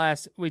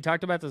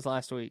about this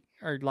last week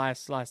or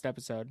last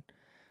episode.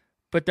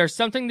 But there's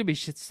something to be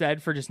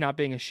said for just not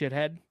being a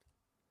shithead.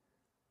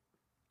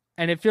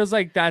 And it feels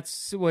like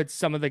that's what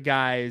some of the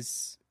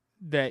guys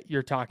that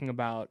you're talking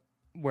about,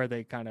 where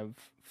they kind of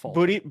fall.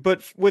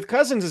 But with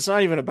Cousins, it's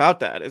not even about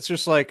that. It's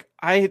just like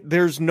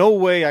there's no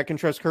way I can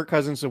trust Kirk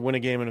Cousins to win a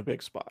game in a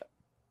big spot.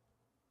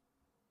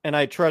 And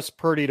I trust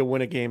Purdy to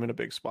win a game in a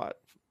big spot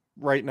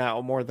right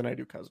now more than I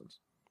do Cousins.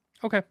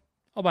 Okay,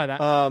 I'll buy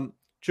that.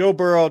 Joe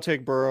Burrow,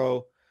 take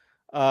Burrow.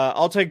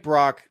 I'll take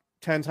Brock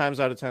 10 times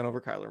out of 10 over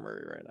Kyler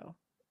Murray right now.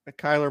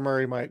 Kyler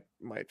Murray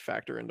might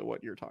factor into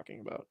what you're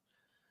talking about.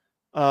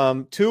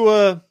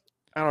 Tua,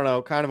 I don't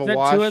know, kind of a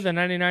wash. Tua, the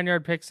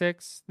 99-yard pick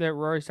six that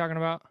Rory's talking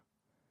about?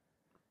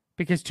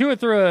 Because Tua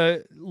threw a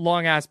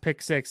long-ass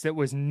pick six that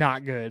was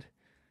not good.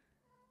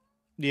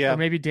 Yeah. Or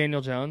maybe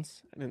Daniel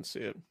Jones. I didn't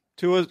see it.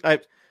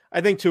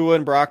 I think Tua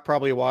and Brock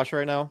probably a wash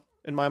right now,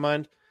 in my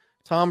mind.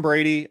 Tom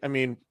Brady, I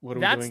mean, what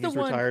are we doing? He's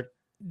retired.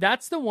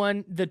 That's the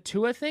one. The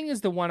Tua thing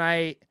is the one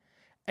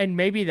and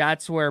maybe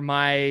that's where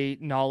my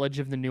knowledge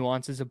of the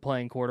nuances of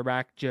playing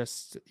quarterback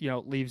just,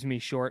 leaves me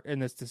short in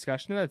this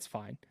discussion. That's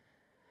fine.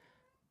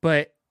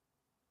 But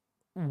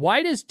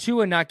why does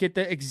Tua not get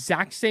the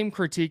exact same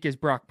critique as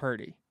Brock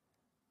Purdy?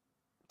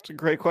 It's a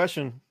great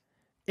question.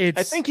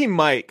 I think he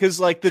might, because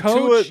like the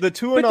Tua but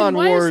then why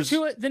non-wars.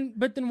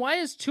 But then why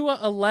is Tua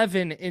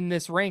 11 in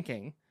this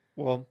ranking?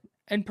 Well,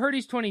 and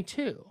Purdy's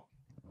 22.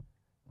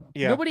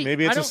 Yeah,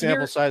 maybe it's a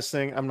sample size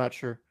thing. I'm not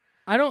sure.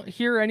 I don't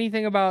hear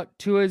anything about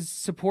Tua's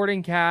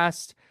supporting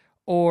cast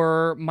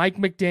or Mike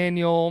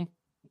McDaniel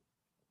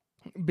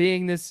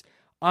being this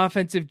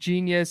offensive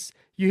genius.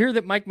 You hear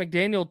that Mike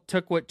McDaniel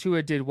took what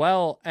Tua did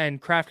well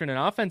and crafted an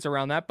offense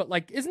around that, but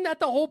like, isn't that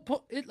the whole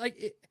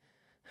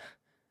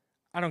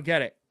I don't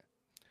get it.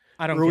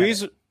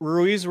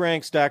 Ruiz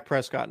ranks Dak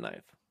Prescott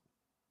 9th.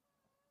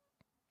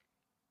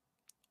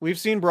 We've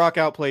seen Brock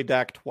outplay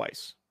Dak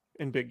twice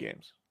in big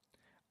games.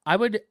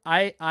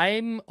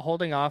 I'm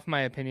holding off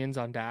my opinions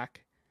on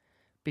Dak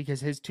because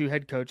his two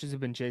head coaches have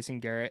been Jason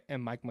Garrett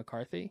and Mike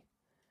McCarthy.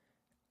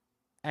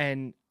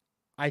 And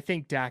I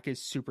think Dak is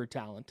super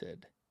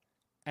talented.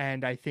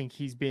 And I think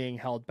he's being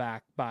held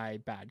back by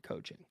bad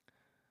coaching.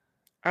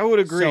 I would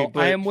agree. So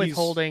but I am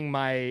withholding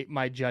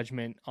my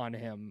judgment on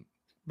him,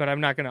 but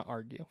I'm not going to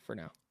argue for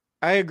now.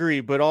 I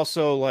agree, but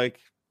also like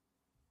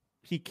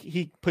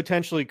he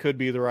potentially could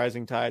be the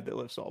rising tide that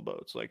lifts all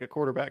boats. Like a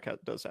quarterback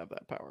does have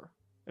that power,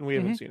 and we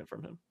haven't seen it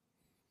from him.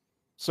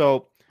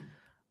 So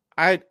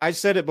I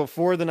said it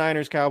before the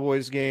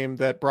Niners-Cowboys game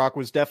that Brock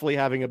was definitely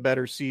having a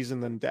better season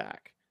than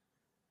Dak.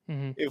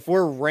 If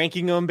we're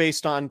ranking them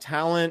based on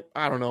talent,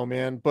 I don't know,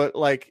 man. But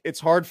like, it's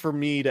hard for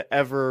me to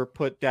ever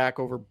put Dak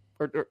over,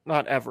 or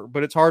not ever,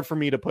 but it's hard for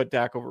me to put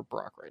Dak over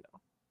Brock right now.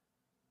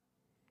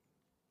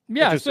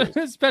 Yeah,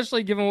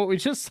 especially given what we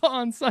just saw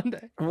on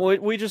Sunday.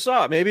 What we just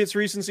saw. Maybe it's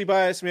recency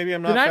bias. Maybe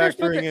I'm not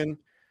factoring in.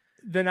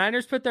 The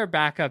Niners put their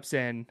backups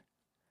in,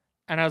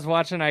 and I was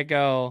watching. I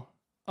go,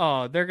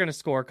 "Oh, they're going to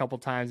score a couple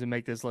times and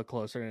make this look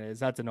closer than it is."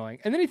 That's annoying.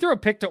 And then he threw a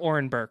pick to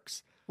Oren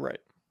Burks. Right.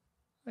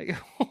 Like,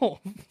 oh,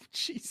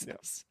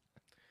 Jesus.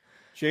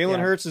 Yeah. Jalen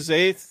Hurts is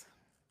 8th.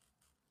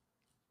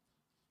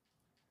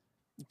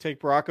 You take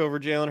Brock over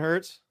Jalen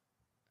Hurts?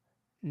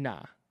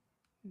 Nah.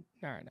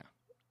 Not right now.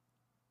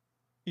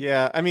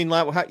 Yeah, I mean,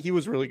 he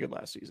was really good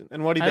last season.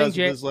 And what he does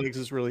with his legs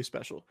is really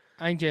special.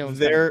 I think Jalen's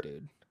better,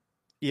 dude.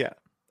 Yeah,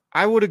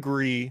 I would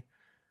agree.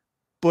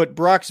 But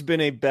Brock's been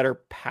a better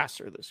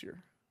passer this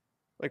year.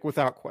 Like,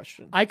 without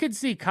question. I could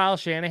see Kyle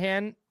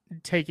Shanahan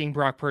taking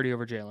Brock Purdy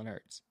over Jalen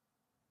Hurts.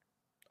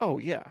 Oh,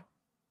 yeah.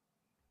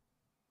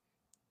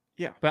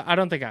 Yeah. But I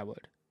don't think I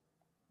would.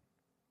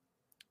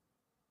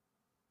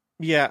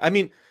 Yeah, I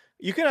mean,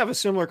 you can have a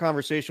similar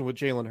conversation with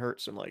Jalen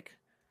Hurts and, like,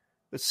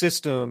 the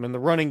system and the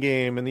running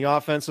game and the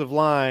offensive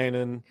line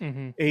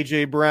and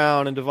A.J.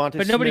 Brown and Devontae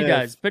Smith.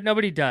 But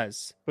nobody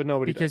does.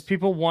 Because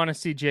people want to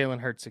see Jalen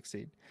Hurts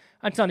succeed.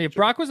 I'm telling you, if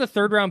Brock was a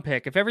third-round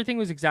pick, if everything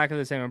was exactly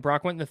the same and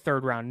Brock went in the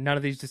third round, none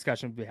of these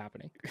discussions would be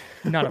happening.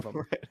 None of them.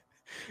 Right.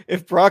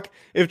 If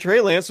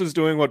Trey Lance was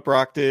doing what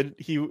Brock did,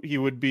 he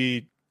would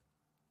be,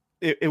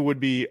 it would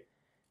be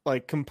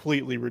like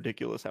completely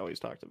ridiculous how he's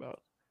talked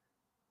about.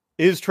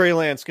 Is Trey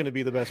Lance going to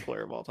be the best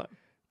player of all time?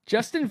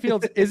 Justin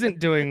Fields isn't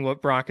doing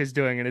what Brock is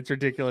doing, and it's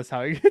ridiculous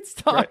how he gets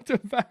talked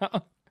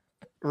about.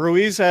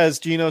 Ruiz has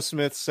Geno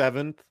Smith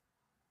 7th.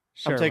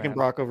 Sure, I'm taking man.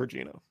 Brock over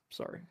Geno.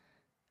 Sorry.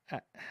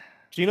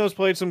 Geno's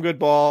played some good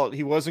ball.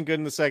 He wasn't good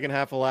in the second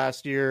half of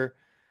last year.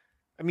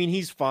 I mean,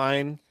 he's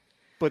fine.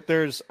 But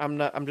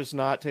I'm just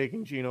not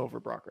taking Geno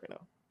over Brock right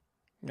now.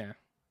 Yeah.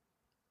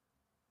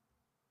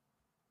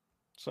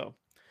 So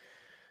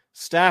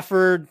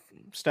Stafford's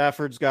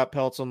got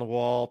pelts on the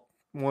wall.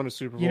 Won a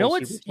Super Bowl. You know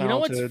what's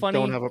funny?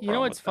 You know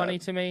what's funny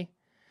to me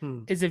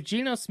is if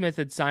Geno Smith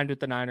had signed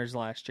with the Niners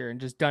last year and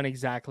just done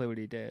exactly what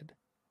he did,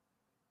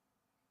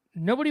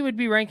 nobody would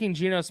be ranking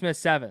Geno Smith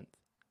 7th.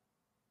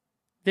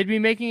 They'd be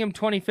making him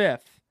 25th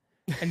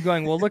and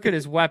going, well, look at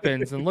his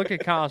weapons and look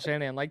at Kyle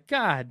Shanahan. Like,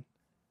 God.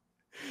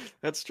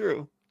 That's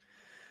true.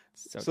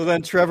 So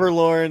then Trevor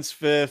Lawrence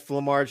 5th,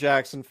 Lamar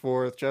Jackson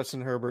 4th,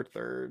 Justin Herbert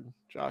 3rd,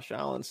 Josh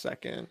Allen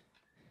 2nd,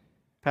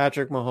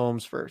 Patrick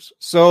Mahomes 1st.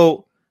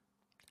 So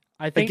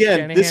I think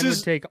again, Shanahan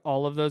would take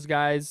all of those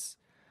guys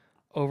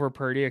over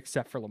Purdy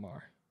except for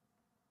Lamar.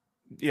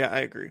 Yeah, I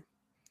agree.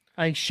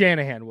 I think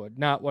Shanahan would,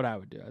 not what I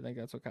would do. I think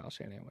that's what Kyle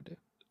Shanahan would do.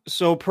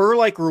 So per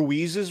like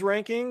Ruiz's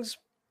rankings,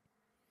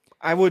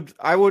 I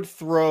would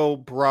throw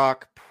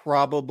Brock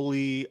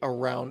probably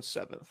around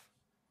 7th.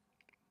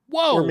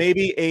 Whoa. Or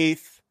maybe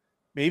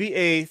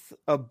 8th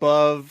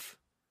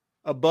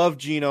above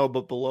Geno,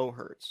 but below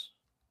Hurts.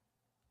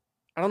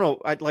 I don't know.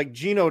 Like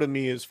Geno to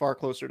me is far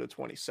closer to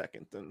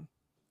 22nd than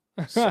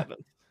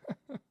 7th.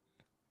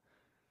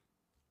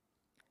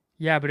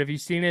 Yeah, but have you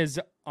seen his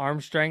arm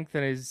strength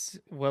and his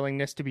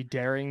willingness to be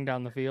daring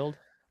down the field?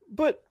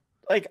 But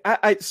like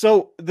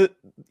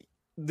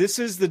this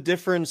is the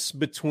difference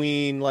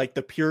between like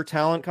the pure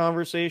talent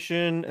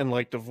conversation and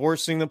like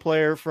divorcing the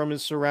player from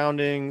his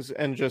surroundings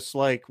and just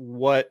like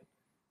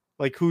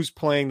who's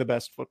playing the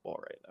best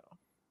football right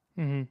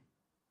now. Mm-hmm.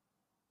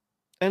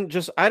 And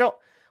just,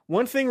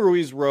 one thing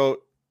Ruiz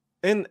wrote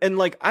and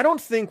like, I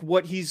don't think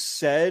what he's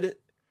said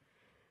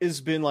has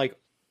been like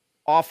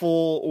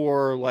awful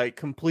or like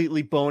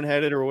completely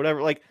boneheaded or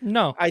whatever. Like,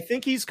 No. I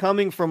think he's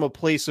coming from a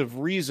place of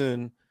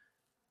reason.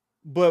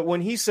 But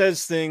when he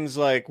says things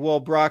like, well,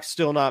 Brock's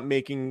still not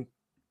making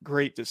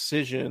great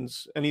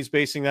decisions, and he's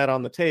basing that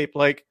on the tape,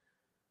 like,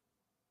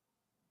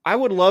 I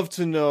would love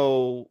to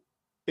know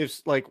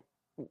if, like,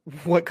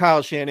 what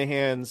Kyle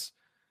Shanahan's,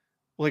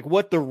 like,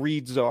 what the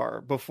reads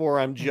are before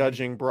I'm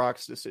judging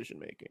Brock's decision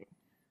making.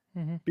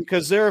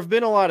 Because there have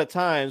been a lot of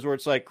times where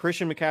it's like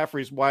Christian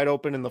McCaffrey's wide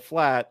open in the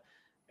flat,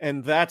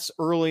 and that's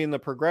early in the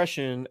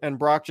progression, and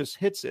Brock just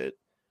hits it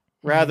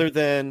rather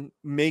than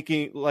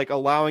making, like,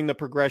 allowing the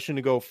progression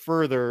to go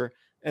further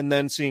and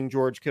then seeing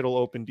George Kittle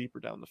open deeper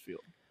down the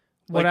field.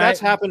 Like, that's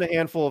happened a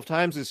handful of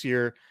times this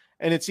year.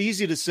 And it's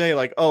easy to say,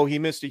 like, oh, he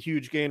missed a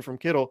huge gain from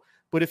Kittle.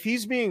 But if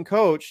he's being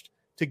coached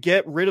to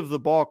get rid of the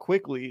ball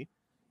quickly,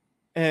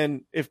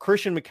 and if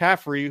Christian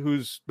McCaffrey,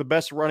 who's the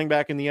best running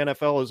back in the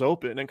NFL, is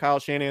open, and Kyle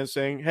Shanahan is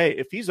saying, hey,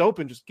 if he's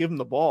open, just give him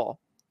the ball,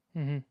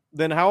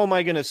 then how am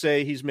I going to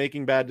say he's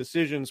making bad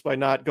decisions by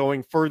not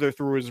going further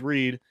through his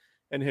read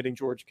and hitting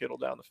George Kittle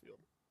down the field?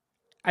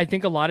 I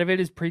think a lot of it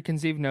is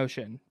preconceived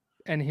notion.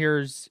 And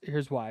here's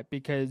why.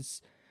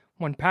 Because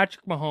when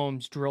Patrick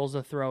Mahomes drills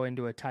a throw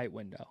into a tight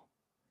window,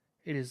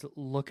 it is,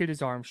 look at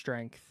his arm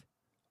strength.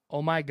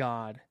 Oh my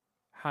God.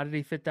 How did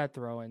he fit that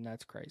throw in?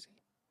 That's crazy.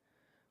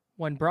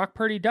 When Brock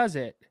Purdy does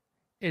it,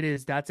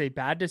 that's a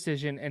bad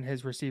decision and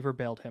his receiver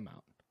bailed him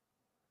out.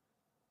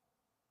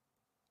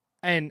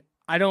 And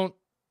I don't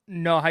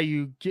know how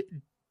you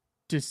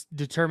just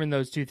determine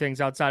those two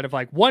things outside of,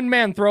 like, one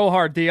man throw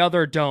hard, the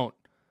other don't.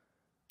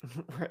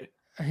 Right.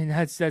 I mean,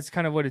 that's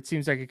kind of what it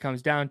seems like it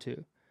comes down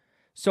to.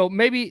 So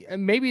maybe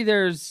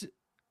there's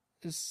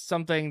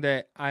something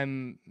that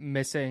I'm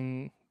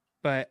missing,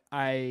 but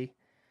like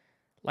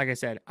I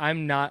said,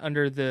 I'm not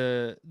under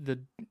the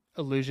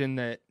illusion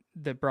that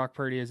Brock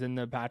Purdy is in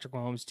the Patrick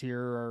Mahomes tier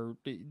or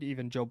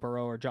even Joe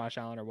Burrow or Josh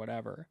Allen or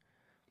whatever.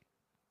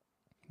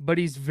 But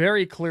he's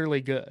very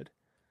clearly good.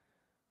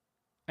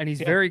 And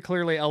he's very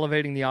clearly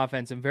elevating the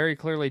offense and very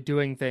clearly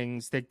doing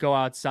things that go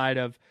outside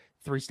of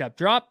 3-step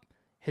drop,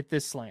 hit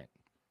this slant.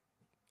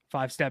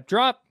 5-step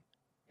drop,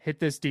 hit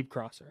this deep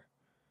crosser.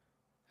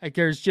 Like,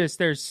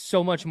 there's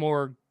so much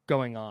more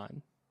going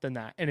on than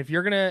that. And if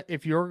you're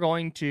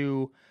going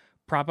to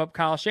prop up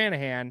Kyle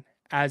Shanahan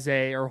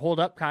hold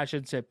up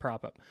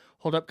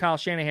Kyle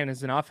Shanahan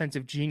as an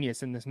offensive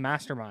genius in this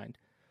mastermind,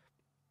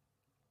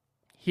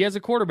 he has a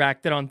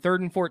quarterback that on 3rd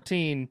and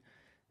 14,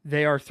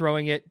 they are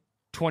throwing it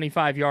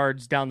 25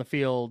 yards down the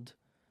field,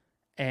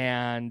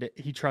 and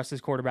he trusts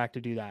his quarterback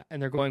to do that.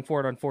 And they're going for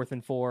it on 4th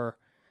and 4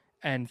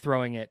 and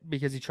throwing it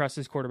because he trusts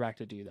his quarterback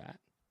to do that.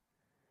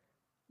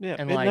 Yeah,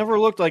 and it never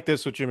looked like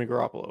this with Jimmy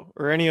Garoppolo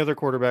or any other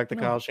quarterback that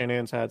Kyle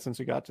Shanahan's had since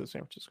he got to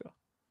San Francisco.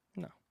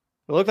 No.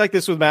 It looked like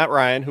this with Matt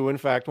Ryan, who in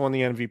fact won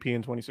the MVP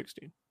in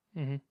 2016.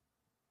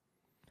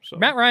 So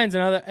Matt Ryan's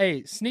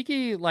another,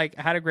 sneaky, like,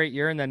 had a great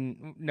year and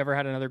then never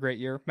had another great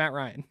year. Matt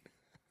Ryan.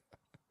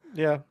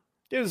 Yeah.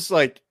 It was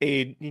like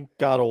he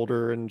got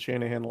older and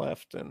Shanahan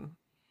left, and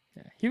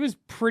he was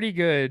pretty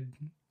good,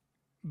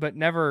 but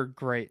never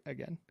great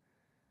again.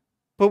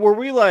 But were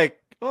we like,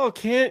 oh,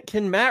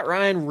 can Matt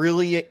Ryan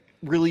really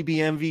be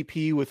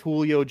MVP with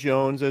Julio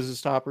Jones as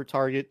his top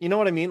target? You know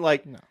what I mean?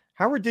 Like, no.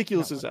 How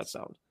ridiculous does that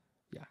sound?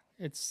 Yeah,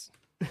 it's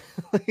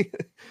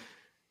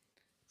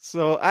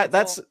so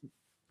that's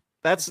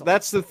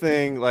the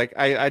thing. Like,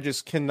 I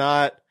just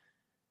cannot.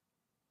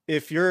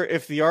 If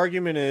the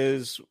argument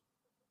is,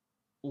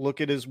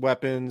 look at his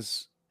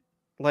weapons,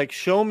 like,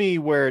 show me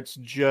where it's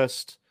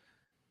just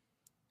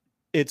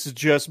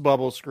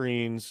bubble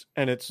screens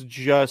and it's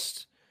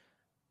just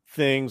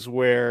things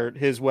where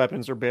his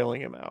weapons are bailing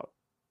him out,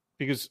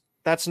 because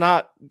that's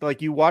not,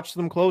 like, you watch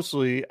them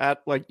closely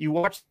you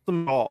watch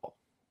them all.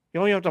 You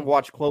don't even have to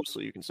watch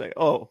closely. You can say,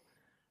 oh,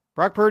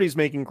 Brock Purdy's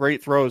making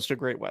great throws to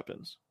great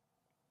weapons,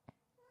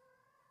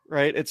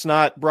 right? It's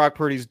not Brock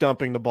Purdy's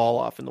dumping the ball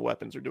off and the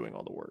weapons are doing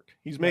all the work.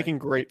 He's making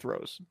great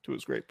throws to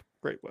his great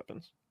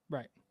weapons.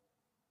 Right.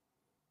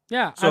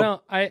 Yeah.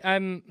 So,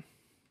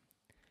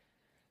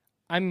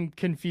 I'm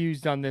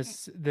confused on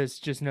this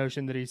just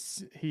notion that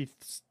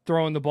he's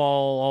throwing the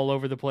ball all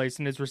over the place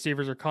and his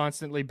receivers are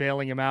constantly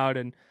bailing him out.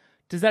 And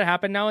does that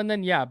happen now and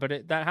then? Yeah,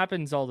 but that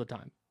happens all the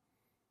time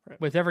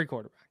with every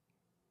quarterback.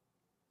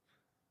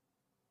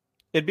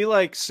 It'd be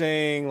like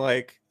saying,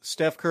 like,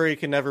 Steph Curry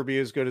can never be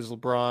as good as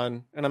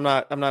LeBron, and I'm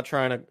not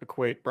trying to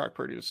equate Brock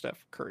Purdy to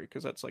Steph Curry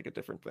because that's like a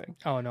different thing.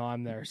 Oh no,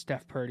 I'm there.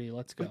 Steph Purdy,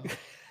 let's go.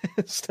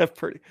 Steph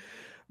Purdy,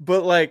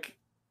 but like,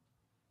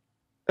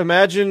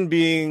 imagine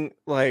being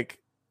like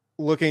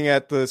looking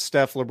at the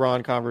Steph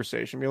LeBron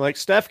conversation, being like,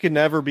 Steph can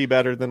never be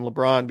better than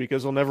LeBron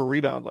because he'll never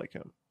rebound like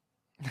him.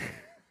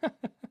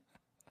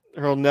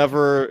 He'll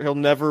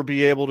never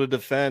be able to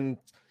defend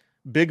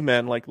big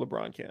men like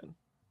LeBron can.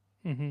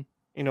 Mm-hmm.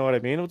 You know what I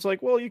mean? It's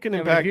like, well, you can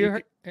impact.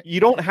 You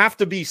don't have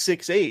to be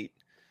 6'8",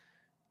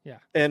 yeah,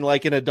 and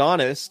like an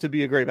Adonis to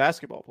be a great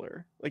basketball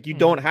player. Like, you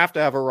don't have to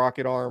have a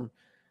rocket arm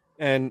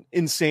and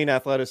insane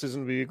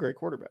athleticism to be a great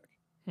quarterback.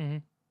 Mm-hmm.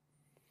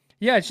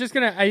 Yeah, it's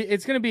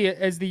gonna be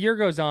as the year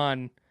goes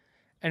on,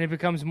 and it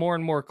becomes more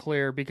and more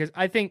clear because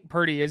I think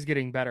Purdy is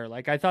getting better.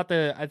 Like I thought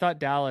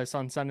Dallas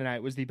on Sunday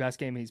night was the best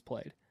game he's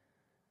played.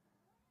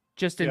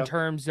 Just in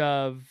terms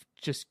of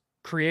just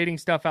creating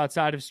stuff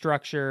outside of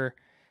structure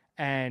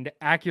and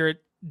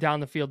accurate down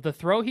the field. The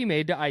throw he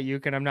made to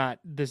Ayuk, and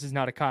this is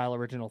not a Kyle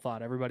original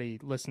thought. Everybody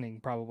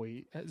listening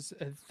probably has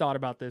thought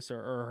about this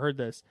or heard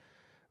this,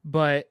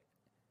 but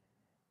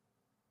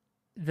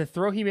the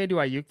throw he made to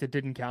Ayuk that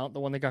didn't count, the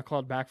one that got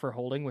called back for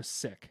holding, was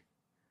sick.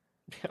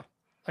 Yeah.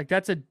 Like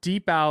that's a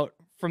deep out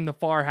from the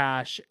far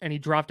hash, and he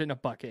dropped it in a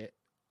bucket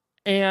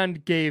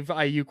and gave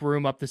Ayuk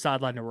room up the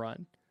sideline to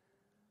run.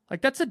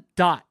 Like that's a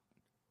dot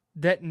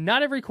that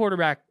not every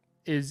quarterback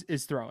is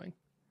throwing.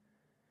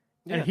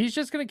 Yeah. And he's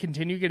just going to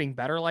continue getting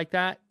better like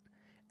that.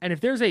 And if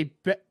there's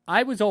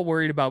I was all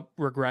worried about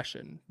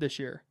regression this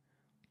year.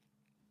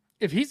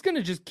 If he's going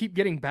to just keep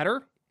getting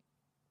better,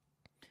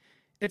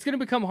 it's going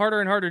to become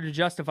harder and harder to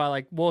justify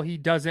like, well,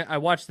 I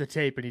watched the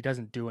tape and he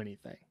doesn't do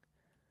anything.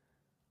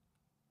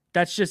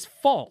 That's just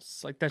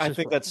false. Like that's. If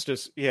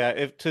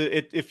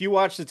you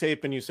watch the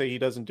tape and you say he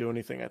doesn't do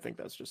anything, I think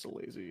that's just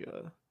lazy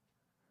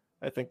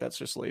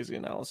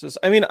analysis.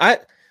 I mean,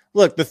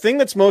 look, the thing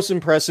that's most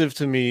impressive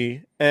to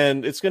me,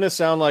 and it's going to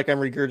sound like I'm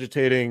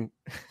regurgitating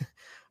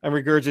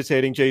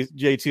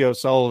JT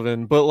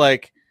O'Sullivan, but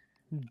like,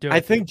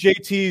 I think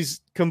JT's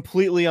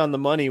completely on the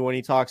money when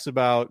he talks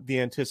about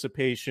the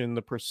anticipation,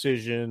 the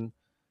precision,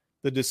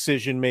 the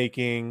decision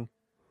making.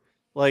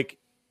 Like,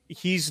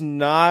 he's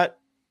not.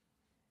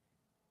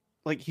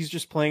 Like, he's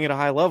just playing at a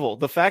high level.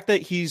 The fact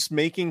that he's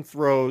making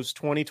throws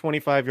 20,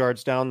 25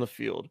 yards down the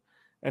field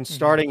and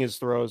starting his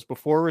throws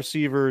before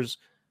receivers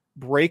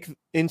break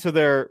on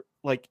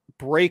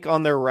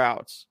their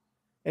routes,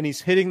 and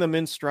he's hitting them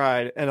in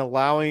stride and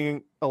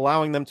allowing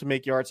them to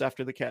make yards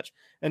after the catch.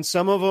 And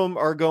some of them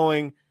are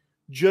going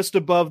just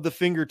above the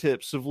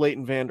fingertips of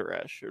Leighton Vander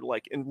Esch, or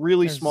like in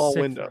really small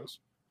windows.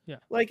 Throw. Yeah.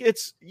 Like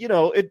it's,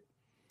 it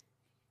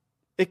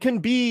can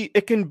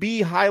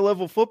be high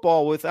level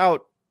football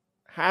without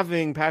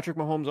having Patrick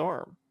Mahomes'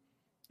 arm.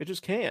 It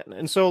just can.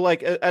 And so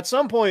like at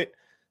some point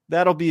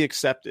that'll be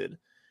accepted.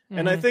 Mm-hmm.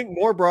 And I think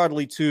more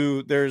broadly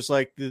too, there's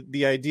like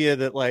the idea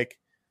that like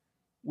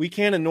we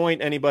can't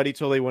anoint anybody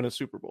till they win a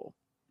Super Bowl.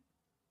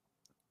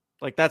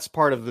 Like that's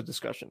part of the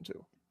discussion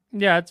too.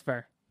 Yeah, it's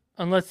fair.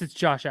 Unless it's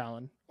Josh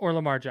Allen or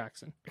Lamar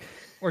Jackson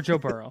or Joe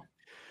Burrow.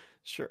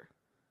 Sure.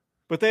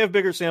 But they have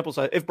bigger sample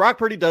size. If Brock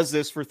Purdy does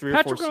this for 3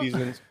 or 4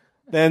 seasons,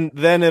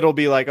 then it'll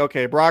be like,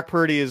 okay, Brock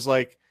Purdy is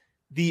like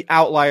the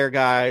outlier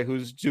guy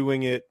who's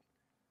doing it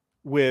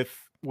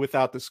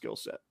without the skill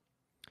set.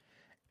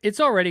 It's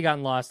already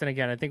gotten lost. And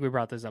again, I think we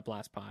brought this up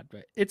last pod,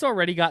 but it's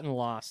already gotten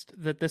lost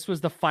that this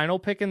was the final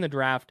pick in the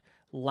draft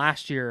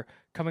last year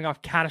coming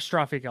off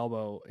catastrophic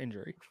elbow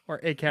injury or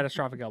a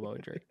catastrophic elbow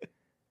injury.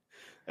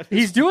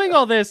 He's doing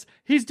all this.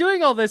 And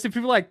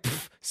people are like,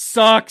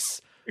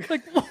 sucks.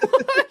 Like,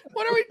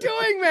 what are we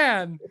doing,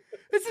 man?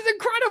 This is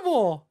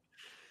incredible.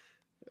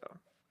 Yeah.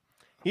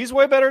 He's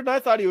way better than I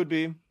thought he would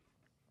be.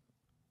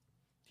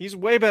 He's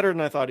way better than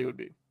I thought he would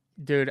be.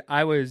 Dude,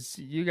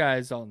 you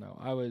guys all know,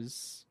 I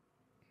was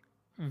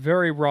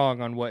very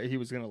wrong on what he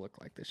was going to look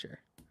like this year.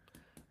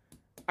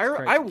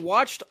 I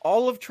watched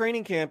all of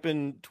training camp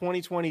in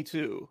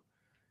 2022.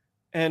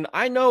 And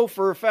I know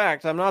for a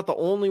fact I'm not the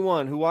only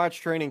one who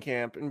watched training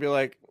camp and be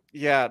like,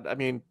 yeah, I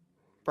mean,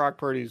 Brock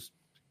Purdy's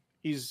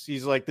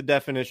he's like the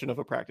definition of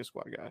a practice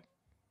squad guy.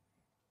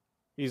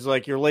 He's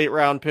like your late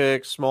round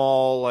pick,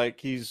 small, like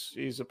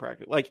he's a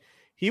practice. Like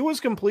he was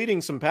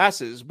completing some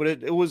passes, but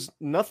it was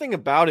nothing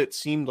about it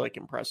seemed like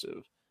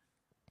impressive.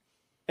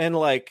 And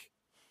I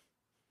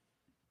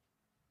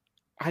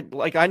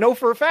know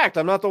for a fact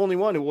I'm not the only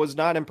one who was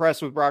not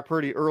impressed with Brock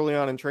Purdy early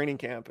on in training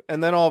camp.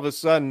 And then all of a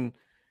sudden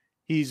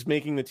he's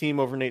making the team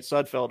over Nate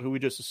Sudfeld, who we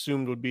just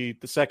assumed would be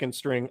the second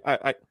string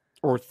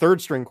or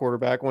third string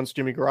quarterback once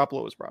Jimmy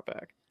Garoppolo was brought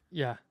back.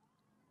 Yeah.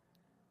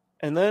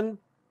 And then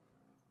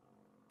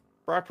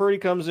Brock Purdy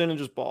comes in and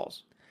just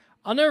balls.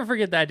 I'll never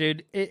forget that,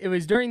 dude. It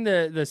was during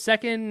the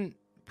second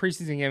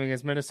preseason game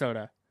against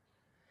Minnesota.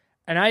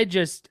 And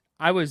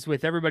I was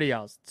with everybody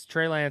else. It's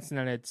Trey Lance, and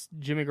then it's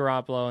Jimmy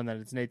Garoppolo, and then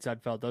it's Nate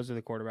Sudfeld. Those are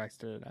the quarterbacks.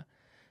 Da-da-da.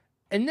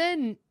 And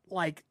then,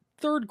 like,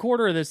 third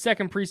quarter of the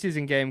second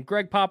preseason game,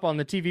 Greg Papa on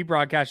the TV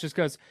broadcast just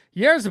goes,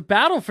 yeah, there's a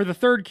battle for the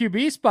third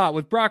QB spot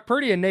with Brock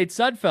Purdy and Nate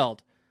Sudfeld.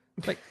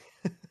 Like,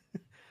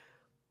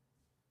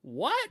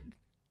 what?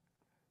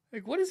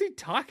 Like, what is he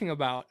talking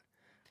about?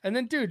 And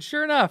then, dude,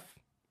 sure enough,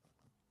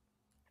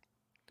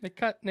 they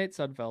cut Nate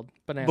Sudfeld.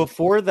 Banana.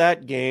 Before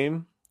that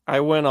game, I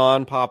went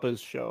on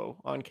Papa's show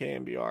on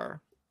KMBR,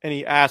 and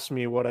he asked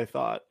me what I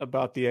thought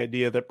about the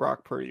idea that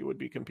Brock Purdy would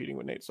be competing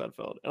with Nate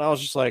Sudfeld. And I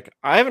was just like,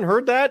 I haven't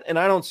heard that, and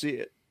I don't see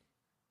it.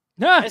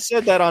 I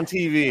said that on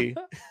TV.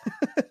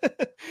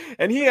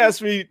 And he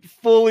asked me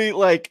fully,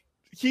 like,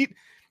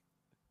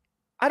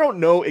 I don't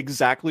know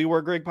exactly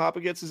where Greg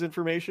Papa gets his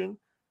information.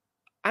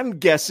 I'm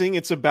guessing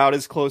it's about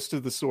as close to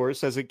the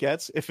source as it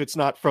gets, if it's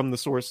not from the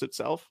source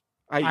itself,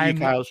 i.e.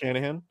 Kyle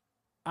Shanahan.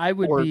 I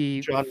would or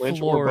be John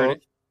Lynch, or floored both.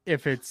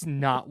 if it's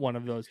not one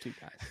of those two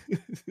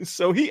guys.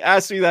 So he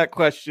asked me that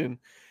question,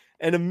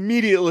 and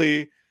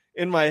immediately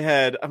in my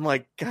head, I'm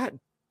like, God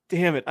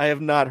damn it, I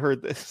have not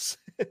heard this.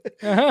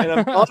 And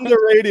I'm on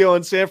the radio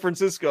in San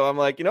Francisco. I'm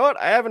like, you know what?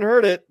 I haven't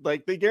heard it.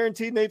 Like, they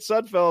guaranteed Nate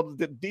Sudfeld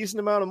a decent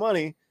amount of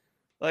money.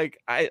 Like,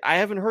 I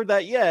haven't heard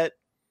that yet,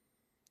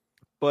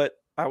 but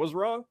I was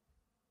wrong.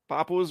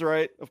 Papa was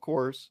right, of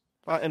course.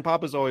 And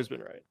Papa's always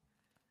been right.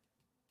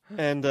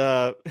 And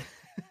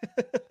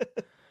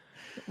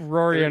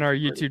Rory in our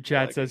YouTube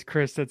chat says,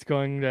 Chris, that's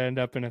going to end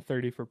up in a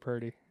 30 for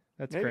Purdy.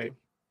 That's great.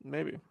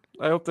 Maybe.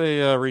 I hope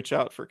they reach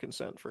out for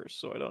consent first,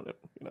 so I don't,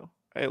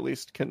 I at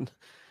least can.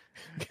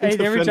 Hey,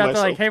 they reach out,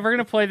 they're like, hey, we're going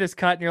to play this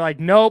cut. And you're like,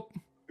 nope.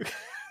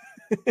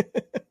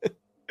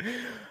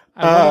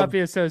 I will not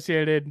be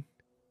associated.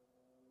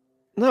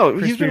 No,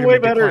 Chris he's been Peterman way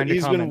better. declined to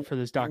He's comment been for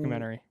this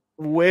documentary.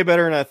 Way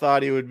better than I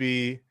thought he would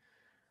be.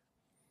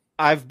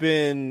 I've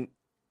been,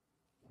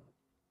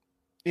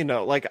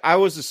 like, I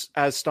was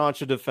as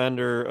staunch a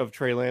defender of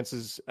Trey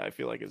Lance I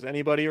feel like, as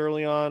anybody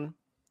early on.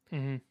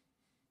 Mm-hmm.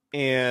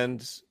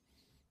 And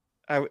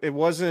it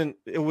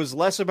was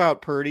less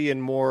about Purdy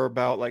and more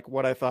about like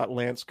what I thought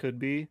Lance could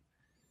be.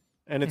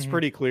 And it's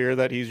pretty clear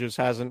that he just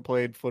hasn't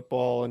played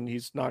football, and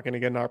he's not going to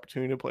get an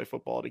opportunity to play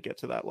football to get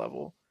to that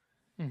level.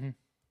 Mm-hmm.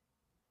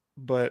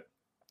 But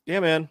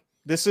yeah, man,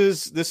 this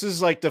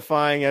is like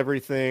defying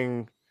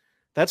everything.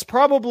 That's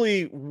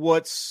probably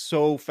what's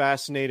so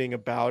fascinating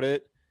about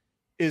it,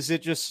 is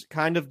it just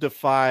kind of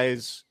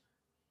defies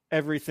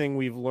everything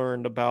we've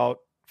learned about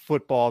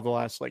football the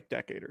last like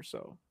decade or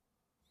so.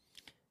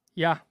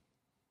 Yeah.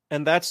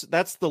 And that's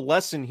the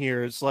lesson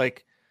here. Is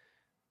like,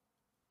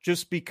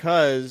 just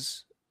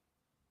because,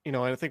 and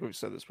I think we've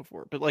said this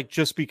before, but like,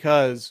 just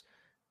because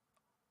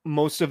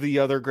most of the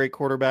other great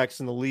quarterbacks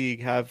in the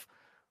league have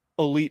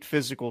elite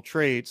physical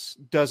traits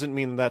doesn't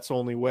mean that's the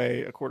only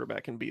way a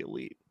quarterback can be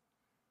elite.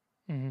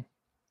 Mm-hmm.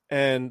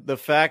 And the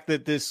fact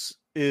that this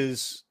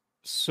is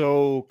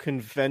so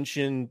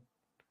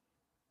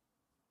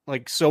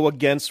so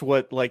against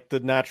what like the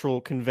natural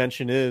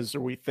convention is,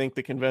 or we think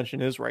the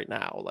convention is right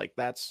now, like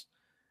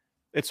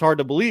it's hard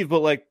to believe, but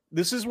like,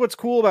 this is what's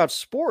cool about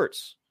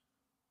sports.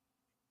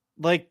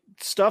 Like,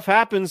 stuff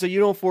happens that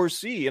you don't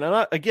foresee. And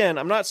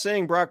I'm not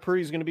saying Brock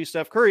Purdy is going to be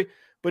Steph Curry,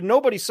 but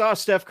nobody saw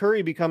Steph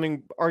Curry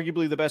becoming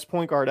arguably the best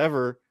point guard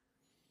ever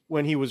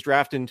when he was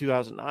drafted in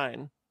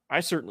 2009. I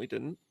certainly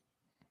didn't.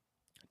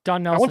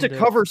 Don Nelson I went to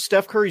cover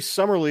Steph Curry's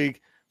summer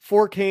league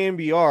for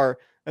KNBR,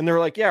 and they're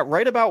like, yeah,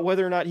 write about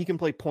whether or not he can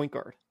play point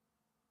guard.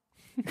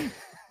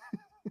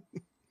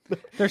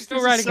 They're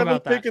still writing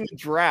about that. Pick in the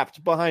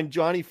draft behind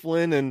Johnny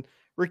Flynn and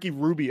Ricky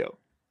Rubio.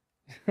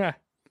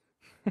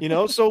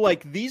 So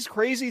like, these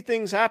crazy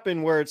things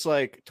happen where it's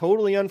like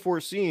totally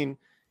unforeseen.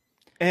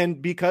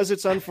 And because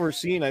it's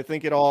unforeseen, I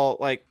think it all,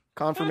 like,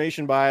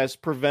 confirmation bias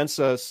prevents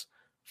us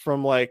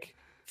from like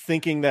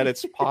thinking that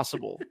it's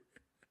possible.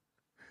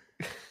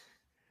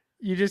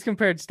 You just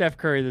compared Steph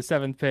Curry, the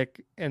 7th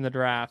pick in the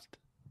draft,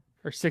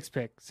 or 7th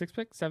pick,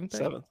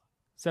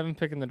 7th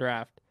pick in the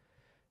draft,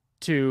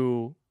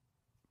 to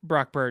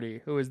Brock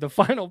Purdy, who is the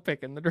final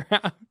pick in the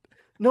draft.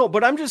 No,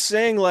 but I'm just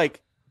saying,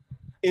 like,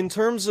 in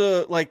terms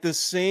of like the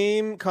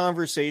same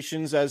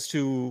conversations as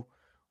to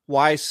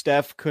why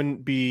Steph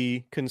couldn't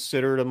be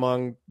considered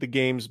among the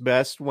game's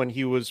best when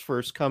he was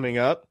first coming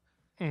up,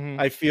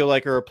 I feel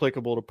like are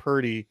applicable to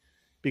Purdy,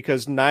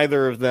 because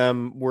neither of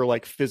them were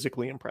like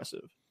physically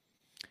impressive.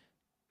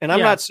 And I'm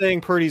not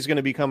saying Purdy's going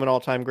to become an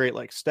all-time great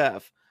like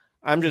Steph.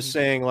 I'm just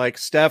saying, like,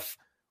 Steph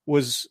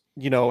was,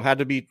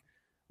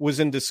 was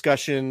in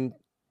discussion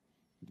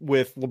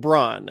with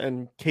LeBron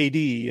and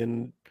KD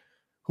and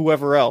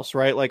whoever else,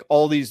 right? Like,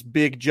 all these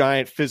big,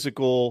 giant,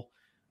 physical,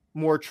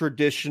 more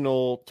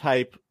traditional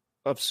type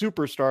of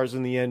superstars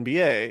in the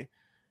NBA.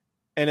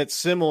 And it's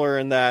similar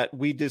in that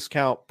we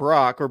discount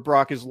Brock, or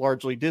Brock is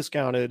largely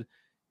discounted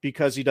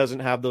because he doesn't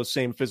have those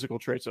same physical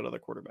traits that other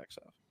quarterbacks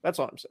have. That's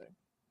all I'm saying.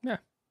 Yeah.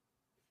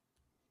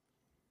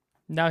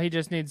 Now he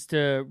just needs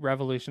to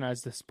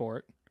revolutionize the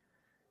sport.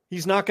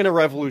 He's not going to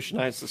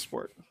revolutionize the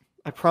sport.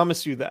 I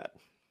promise you that.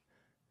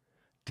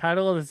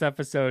 Title of this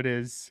episode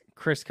is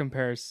Chris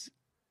compares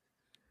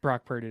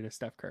Brock Purdy to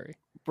Steph Curry.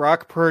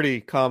 Brock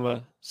Purdy,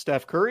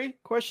 Steph Curry?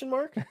 Question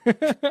mark.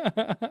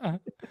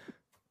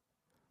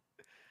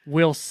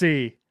 We'll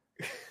see.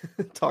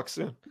 Talk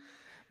soon.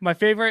 My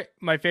favorite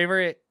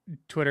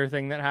Twitter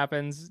thing that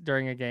happens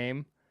during a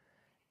game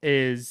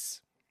is,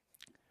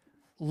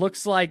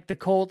 looks like the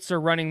Colts are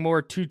running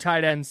more 2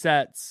 tight end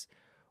sets.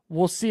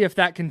 We'll see if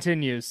that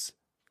continues.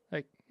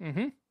 Like,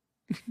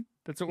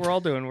 that's what we're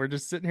all doing. We're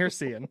just sitting here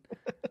seeing.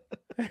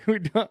 We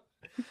don't.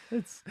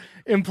 It's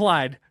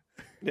implied.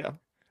 Yeah.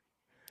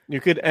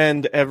 You could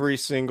end every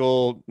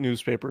single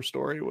newspaper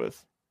story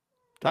with,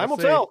 time will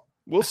tell.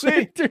 We'll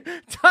see.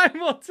 Time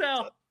will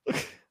tell.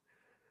 It's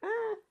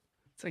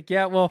like,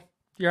 yeah, well,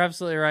 you're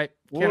absolutely right.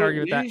 Can't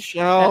argue with that. We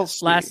shall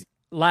see.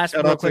 Last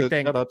real quick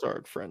thing. Shout out to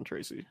our friend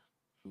Tracy.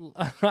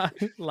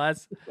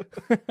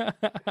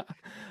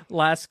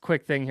 Last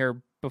quick thing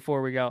here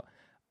before we go.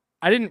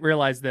 I didn't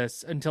realize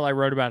this until I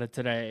wrote about it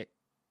today.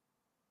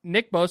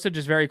 Nick Bosa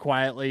just very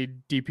quietly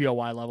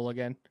DPOY level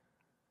again.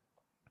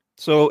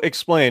 So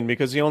explain,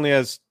 because he only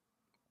has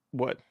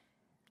what?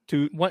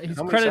 He's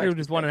credited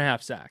with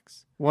 1.5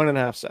 sacks.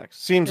 1.5 sacks.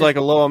 Seems like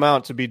a low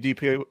amount to be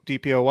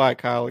DPOY.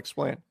 Kyle,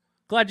 explain.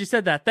 Glad you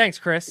said that. Thanks,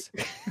 Chris.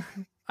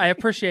 I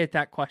appreciate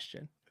that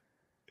question.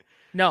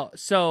 No,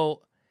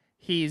 so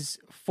he's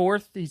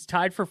fourth. He's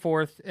tied for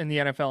fourth in the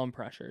NFL in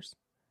pressures.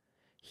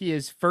 He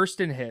is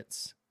first in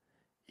hits.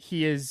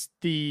 He is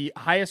the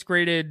highest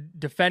graded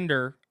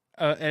defender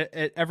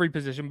at every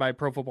position by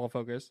Pro Football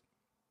Focus.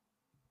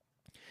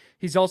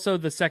 He's also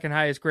the second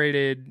highest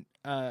graded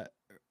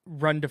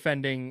run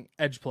defending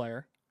edge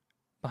player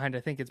behind,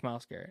 I think it's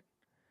Myles Garrett.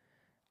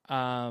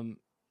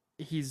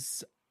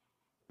 He's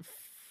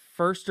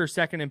first or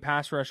second in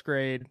pass rush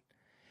grade.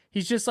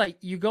 He's just like,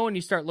 you go and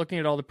you start looking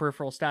at all the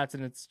peripheral stats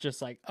and it's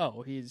just like,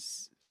 oh,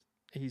 he's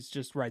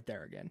just right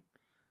there again.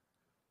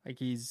 Like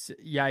he's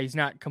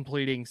not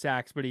completing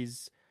sacks, but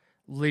he's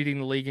leading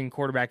the league in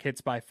quarterback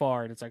hits by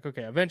far. And it's like,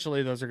 okay,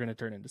 eventually those are going to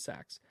turn into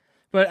sacks.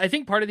 But I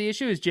think part of the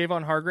issue is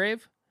Javon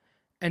Hargrave,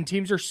 and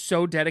teams are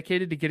so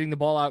dedicated to getting the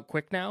ball out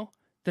quick now.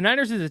 The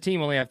Niners as a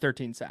team only have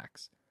 13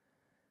 sacks.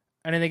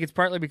 And I think it's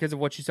partly because of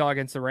what you saw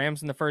against the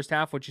Rams in the first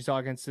half, what you saw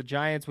against the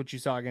Giants, what you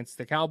saw against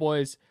the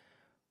Cowboys,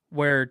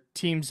 where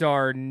teams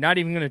are not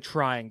even going to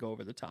try and go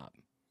over the top.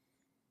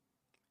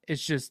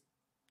 It's just,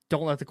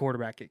 don't let the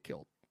quarterback get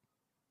killed.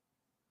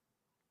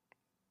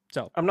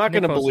 So I'm not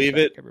going to believe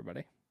it,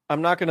 everybody.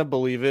 I'm not going to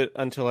believe it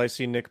until I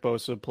see Nick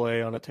Bosa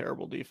play on a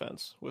terrible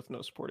defense with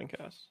no supporting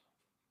cast.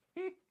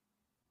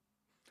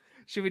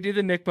 Should we do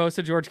the Nick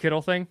Bosa, George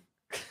Kittle thing?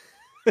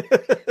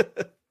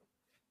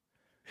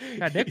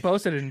 God, Nick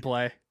Bosa didn't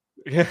play.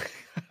 Yeah.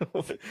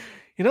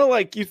 You know,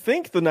 like, you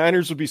think the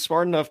Niners would be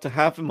smart enough to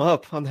have him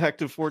up on the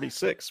active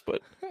 46,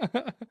 but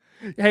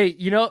hey,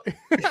 you know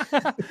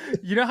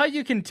how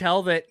you can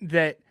tell that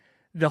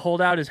the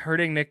holdout is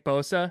hurting Nick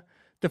Bosa?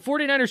 The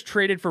 49ers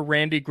traded for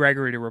Randy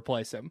Gregory to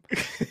replace him.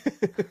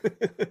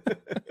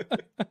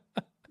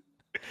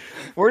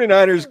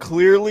 49ers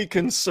clearly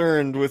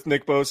concerned with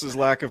Nick Bosa's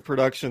lack of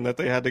production that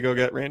they had to go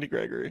get Randy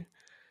Gregory.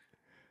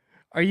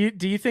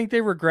 Do you think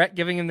they regret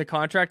giving him the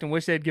contract and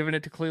wish they had given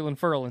it to Cleveland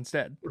Ferrell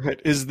instead? Right.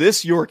 Is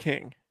this your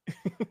king?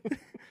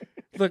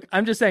 Look,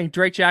 I'm just saying,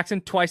 Drake Jackson,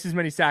 twice as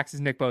many sacks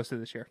as Nick Bosa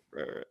this year.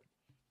 Right.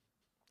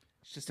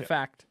 It's just a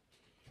fact.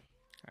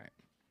 All right.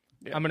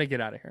 Yeah. I'm going to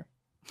get out of here.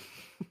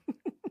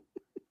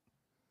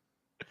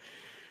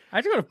 I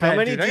have to go to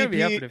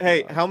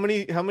bed, how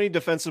many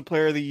defensive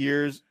player of the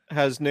years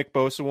has Nick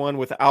Bosa won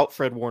without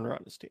Fred Warner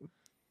on his team?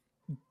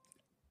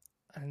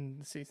 And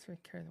let's see, 3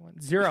 carry the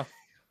 1. 0.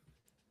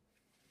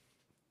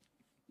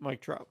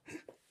 Mike Trout.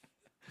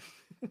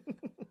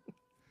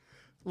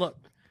 Look,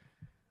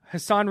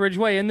 Hassan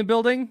Ridgeway in the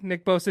building,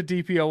 Nick Bosa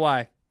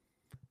DPOY.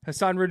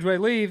 Hassan Ridgeway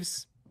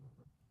leaves.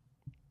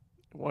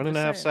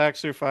 1.5 sacks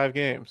through 5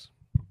 games.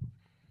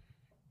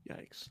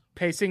 Yikes.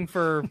 Pacing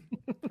for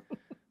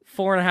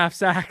 4.5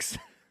 sacks.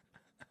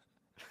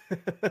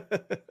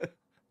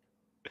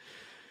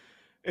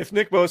 If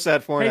Nick Bosa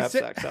had 4.5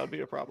 sacks, that would be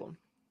a problem.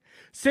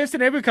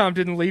 Samson Ebukam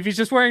didn't leave. He's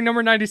just wearing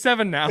number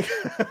 97 now.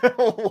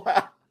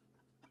 Wow.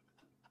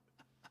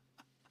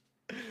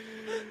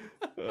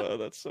 Oh,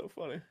 that's so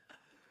funny.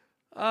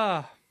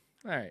 All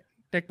right.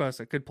 Nick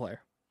Bosa, good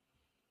player.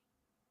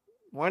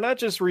 Why not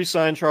just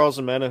re-sign Charles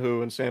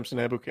Omenihu and Samson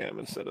Ebukam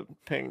instead of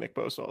paying Nick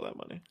Bosa all that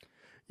money?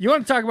 You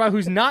want to talk about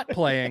who's not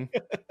playing?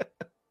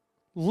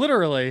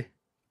 Literally.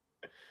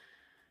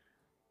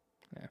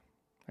 Yeah.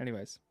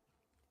 Anyways.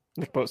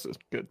 Nick Bosa's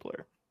a good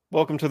player.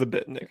 Welcome to the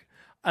bit, Nick.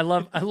 I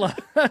love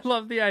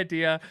the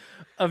idea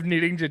of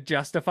needing to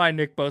justify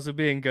Nick Bosa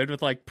being good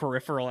with like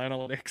peripheral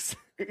analytics.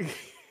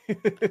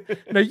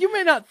 Now, you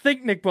may not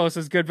think Nick Bosa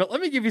is good, but let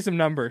me give you some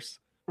numbers.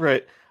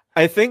 Right.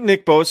 I think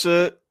Nick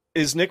Bosa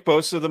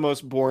the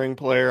most boring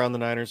player on the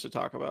Niners to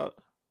talk about.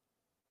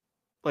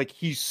 Like,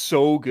 he's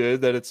so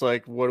good that it's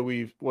like, what do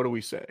we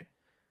say?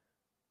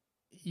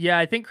 Yeah,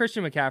 I think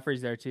Christian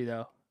McCaffrey's there too,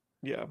 though.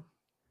 Yeah.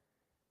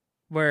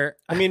 Where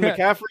I mean,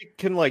 McCaffrey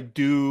can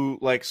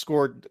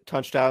score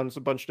touchdowns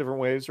a bunch of different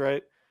ways,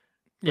 right?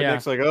 But yeah.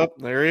 Nick's like, oh,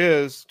 there he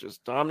is,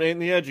 just dominating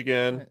the edge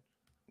again.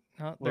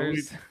 Oh,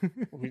 there's...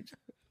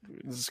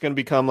 Is this going to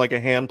become like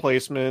a hand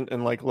placement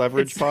and like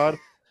leverage pod?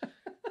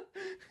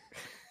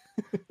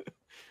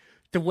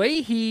 The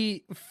way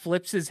he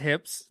flips his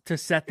hips to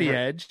set the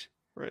edge.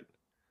 Right.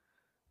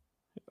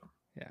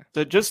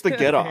 Yeah. Just the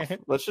get off.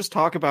 Let's just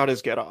talk about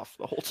his get off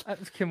the whole time.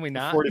 Can we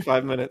not?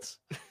 45 minutes.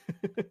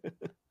 It's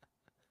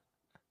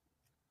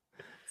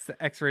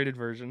the X-rated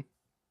version.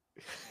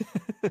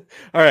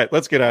 All right,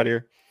 let's get out of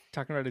here.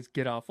 Talking about his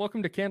get off.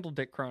 Welcome to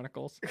Candlestick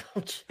Chronicles.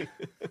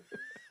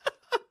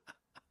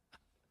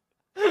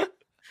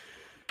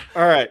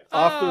 All right,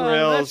 off the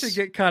rails. That should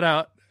get cut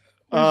out.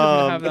 We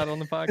shouldn't have that on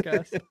the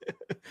podcast.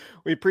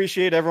 We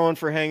appreciate everyone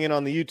for hanging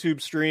on the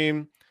YouTube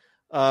stream.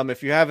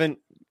 If you haven't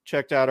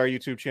checked out our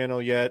YouTube channel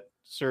yet,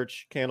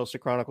 search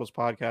Candlestick Chronicles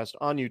podcast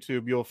on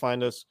YouTube. You'll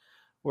find us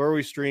where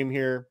we stream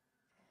here.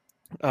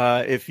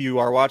 If you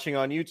are watching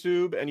on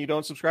YouTube and you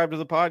don't subscribe to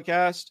the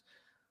podcast,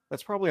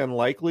 that's probably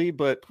unlikely,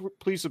 but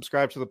please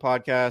subscribe to the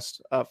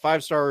podcast.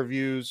 5-star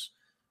reviews,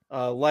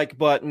 like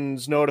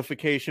buttons,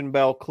 notification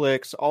bell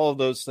clicks, all of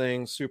those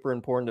things, super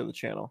important to the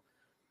channel.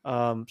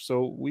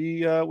 So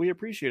we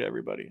appreciate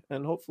everybody,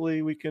 and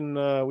hopefully we can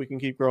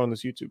keep growing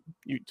this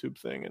YouTube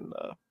thing, and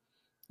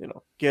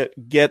get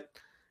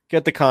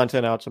the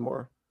content out to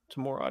more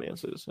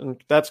audiences.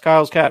 And that's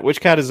Kyle's cat. Which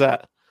cat is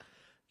that?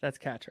 That's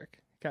Catrick.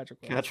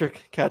 Willis.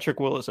 Catrick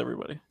Willis,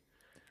 everybody.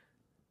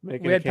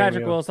 We had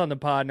Patrick Willis on the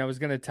pod, and I was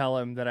going to tell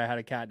him that I had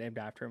a cat named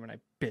after him, and I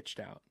bitched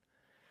out.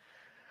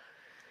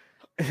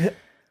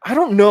 I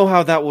don't know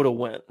how that would have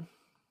went.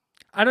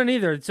 I don't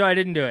either, so I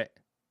didn't do it.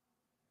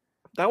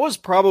 That was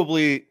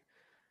probably,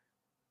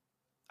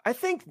 I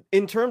think,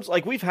 in terms,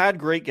 like, we've had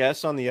great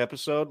guests on the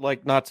episode,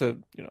 like, not to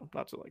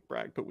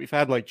brag, but we've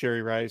had like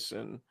Jerry Rice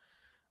and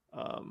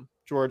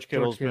George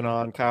Kittle's been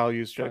on, Kyle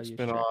Juszczyk's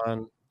been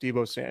on,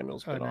 Deebo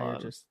Samuel's been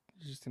on. You're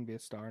just gonna be a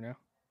star now.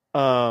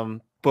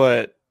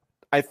 But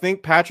I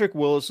think Patrick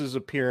Willis's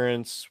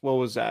appearance, what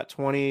was that?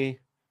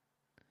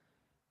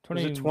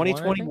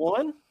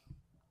 2021?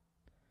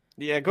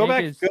 Yeah, go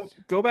back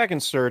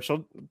and search.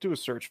 I'll do a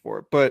search for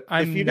it. But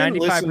I'm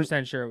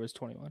 95% sure it was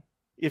 21.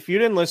 If you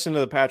didn't listen to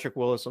the Patrick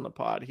Willis on the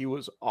pod, he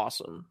was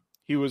awesome.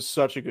 He was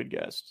such a good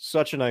guest,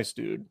 such a nice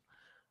dude.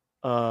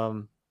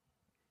 And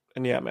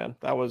yeah, man,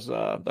 that was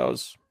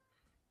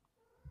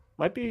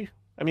might be.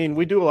 I mean,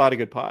 we do a lot of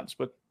good pods,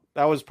 but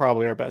that was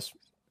probably our best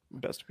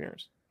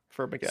appearance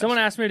for a guest. Someone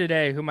asked me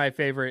today who my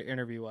favorite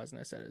interview was, and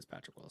I said it's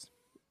Patrick Willis.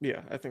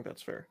 Yeah, I think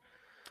that's fair.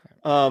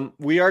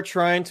 We are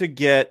trying to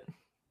get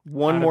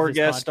one more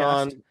guest podcast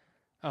on.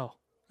 Oh,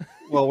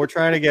 well, we're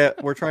trying to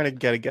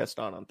get a guest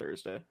on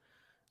Thursday.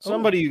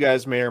 Somebody you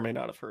guys may or may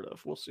not have heard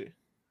of. We'll see.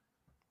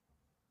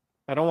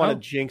 I don't want to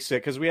jinx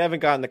it because we haven't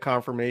gotten the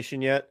confirmation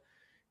yet.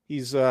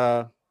 He's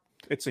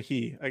it's a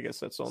he. I guess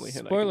that's the only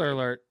hint. Spoiler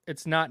alert: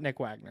 it's not Nick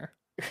Wagner.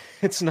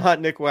 It's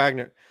not Nick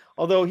Wagner.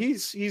 Although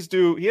he's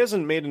due. He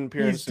hasn't made an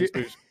appearance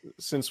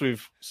since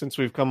we've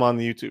come on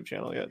the YouTube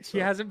channel yet. So. He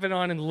hasn't been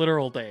on in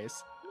literal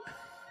days.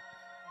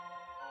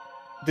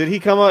 Did he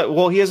come on?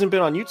 Well, he hasn't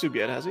been on YouTube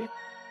yet, has he?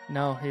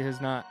 No, he has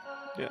not.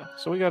 Yeah,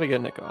 so we got to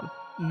get Nick on.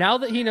 Now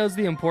that he knows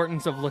the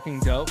importance of looking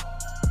dope,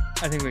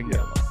 I think we can get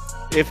him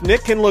on. If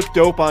Nick can look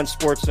dope on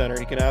SportsCenter,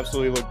 he can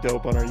absolutely look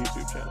dope on our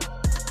YouTube channel.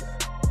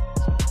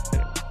 So,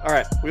 anyway. All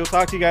right, we'll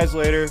talk to you guys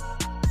later.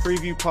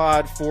 Preview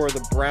pod for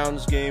the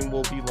Browns game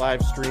will be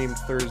live streamed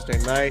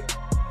Thursday night.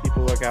 Keep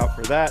a lookout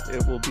for that.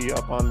 It will be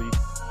up on the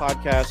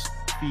podcast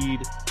feed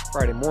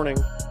Friday morning.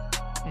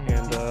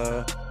 And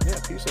yeah,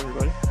 peace,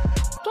 everybody.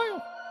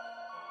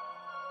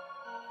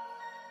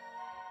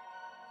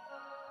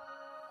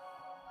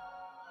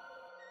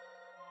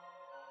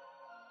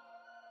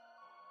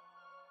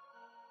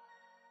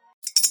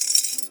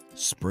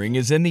 Spring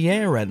is in the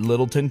air at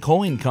Littleton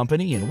Coin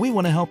Company, and we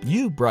want to help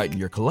you brighten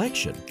your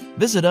collection.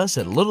 Visit us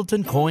at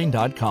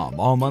littletoncoin.com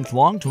all month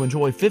long to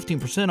enjoy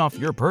 15% off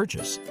your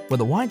purchase. With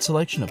a wide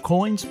selection of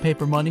coins,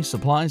 paper money,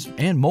 supplies,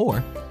 and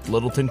more,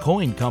 Littleton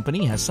Coin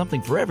Company has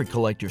something for every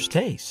collector's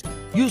taste.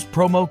 Use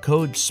promo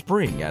code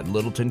SPRING at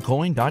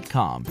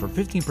littletoncoin.com for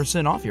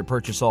 15% off your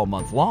purchase all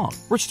month long.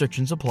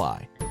 Restrictions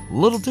apply.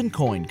 Littleton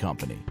Coin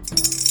Company.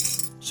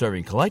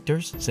 Serving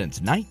collectors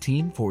since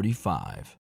 1945.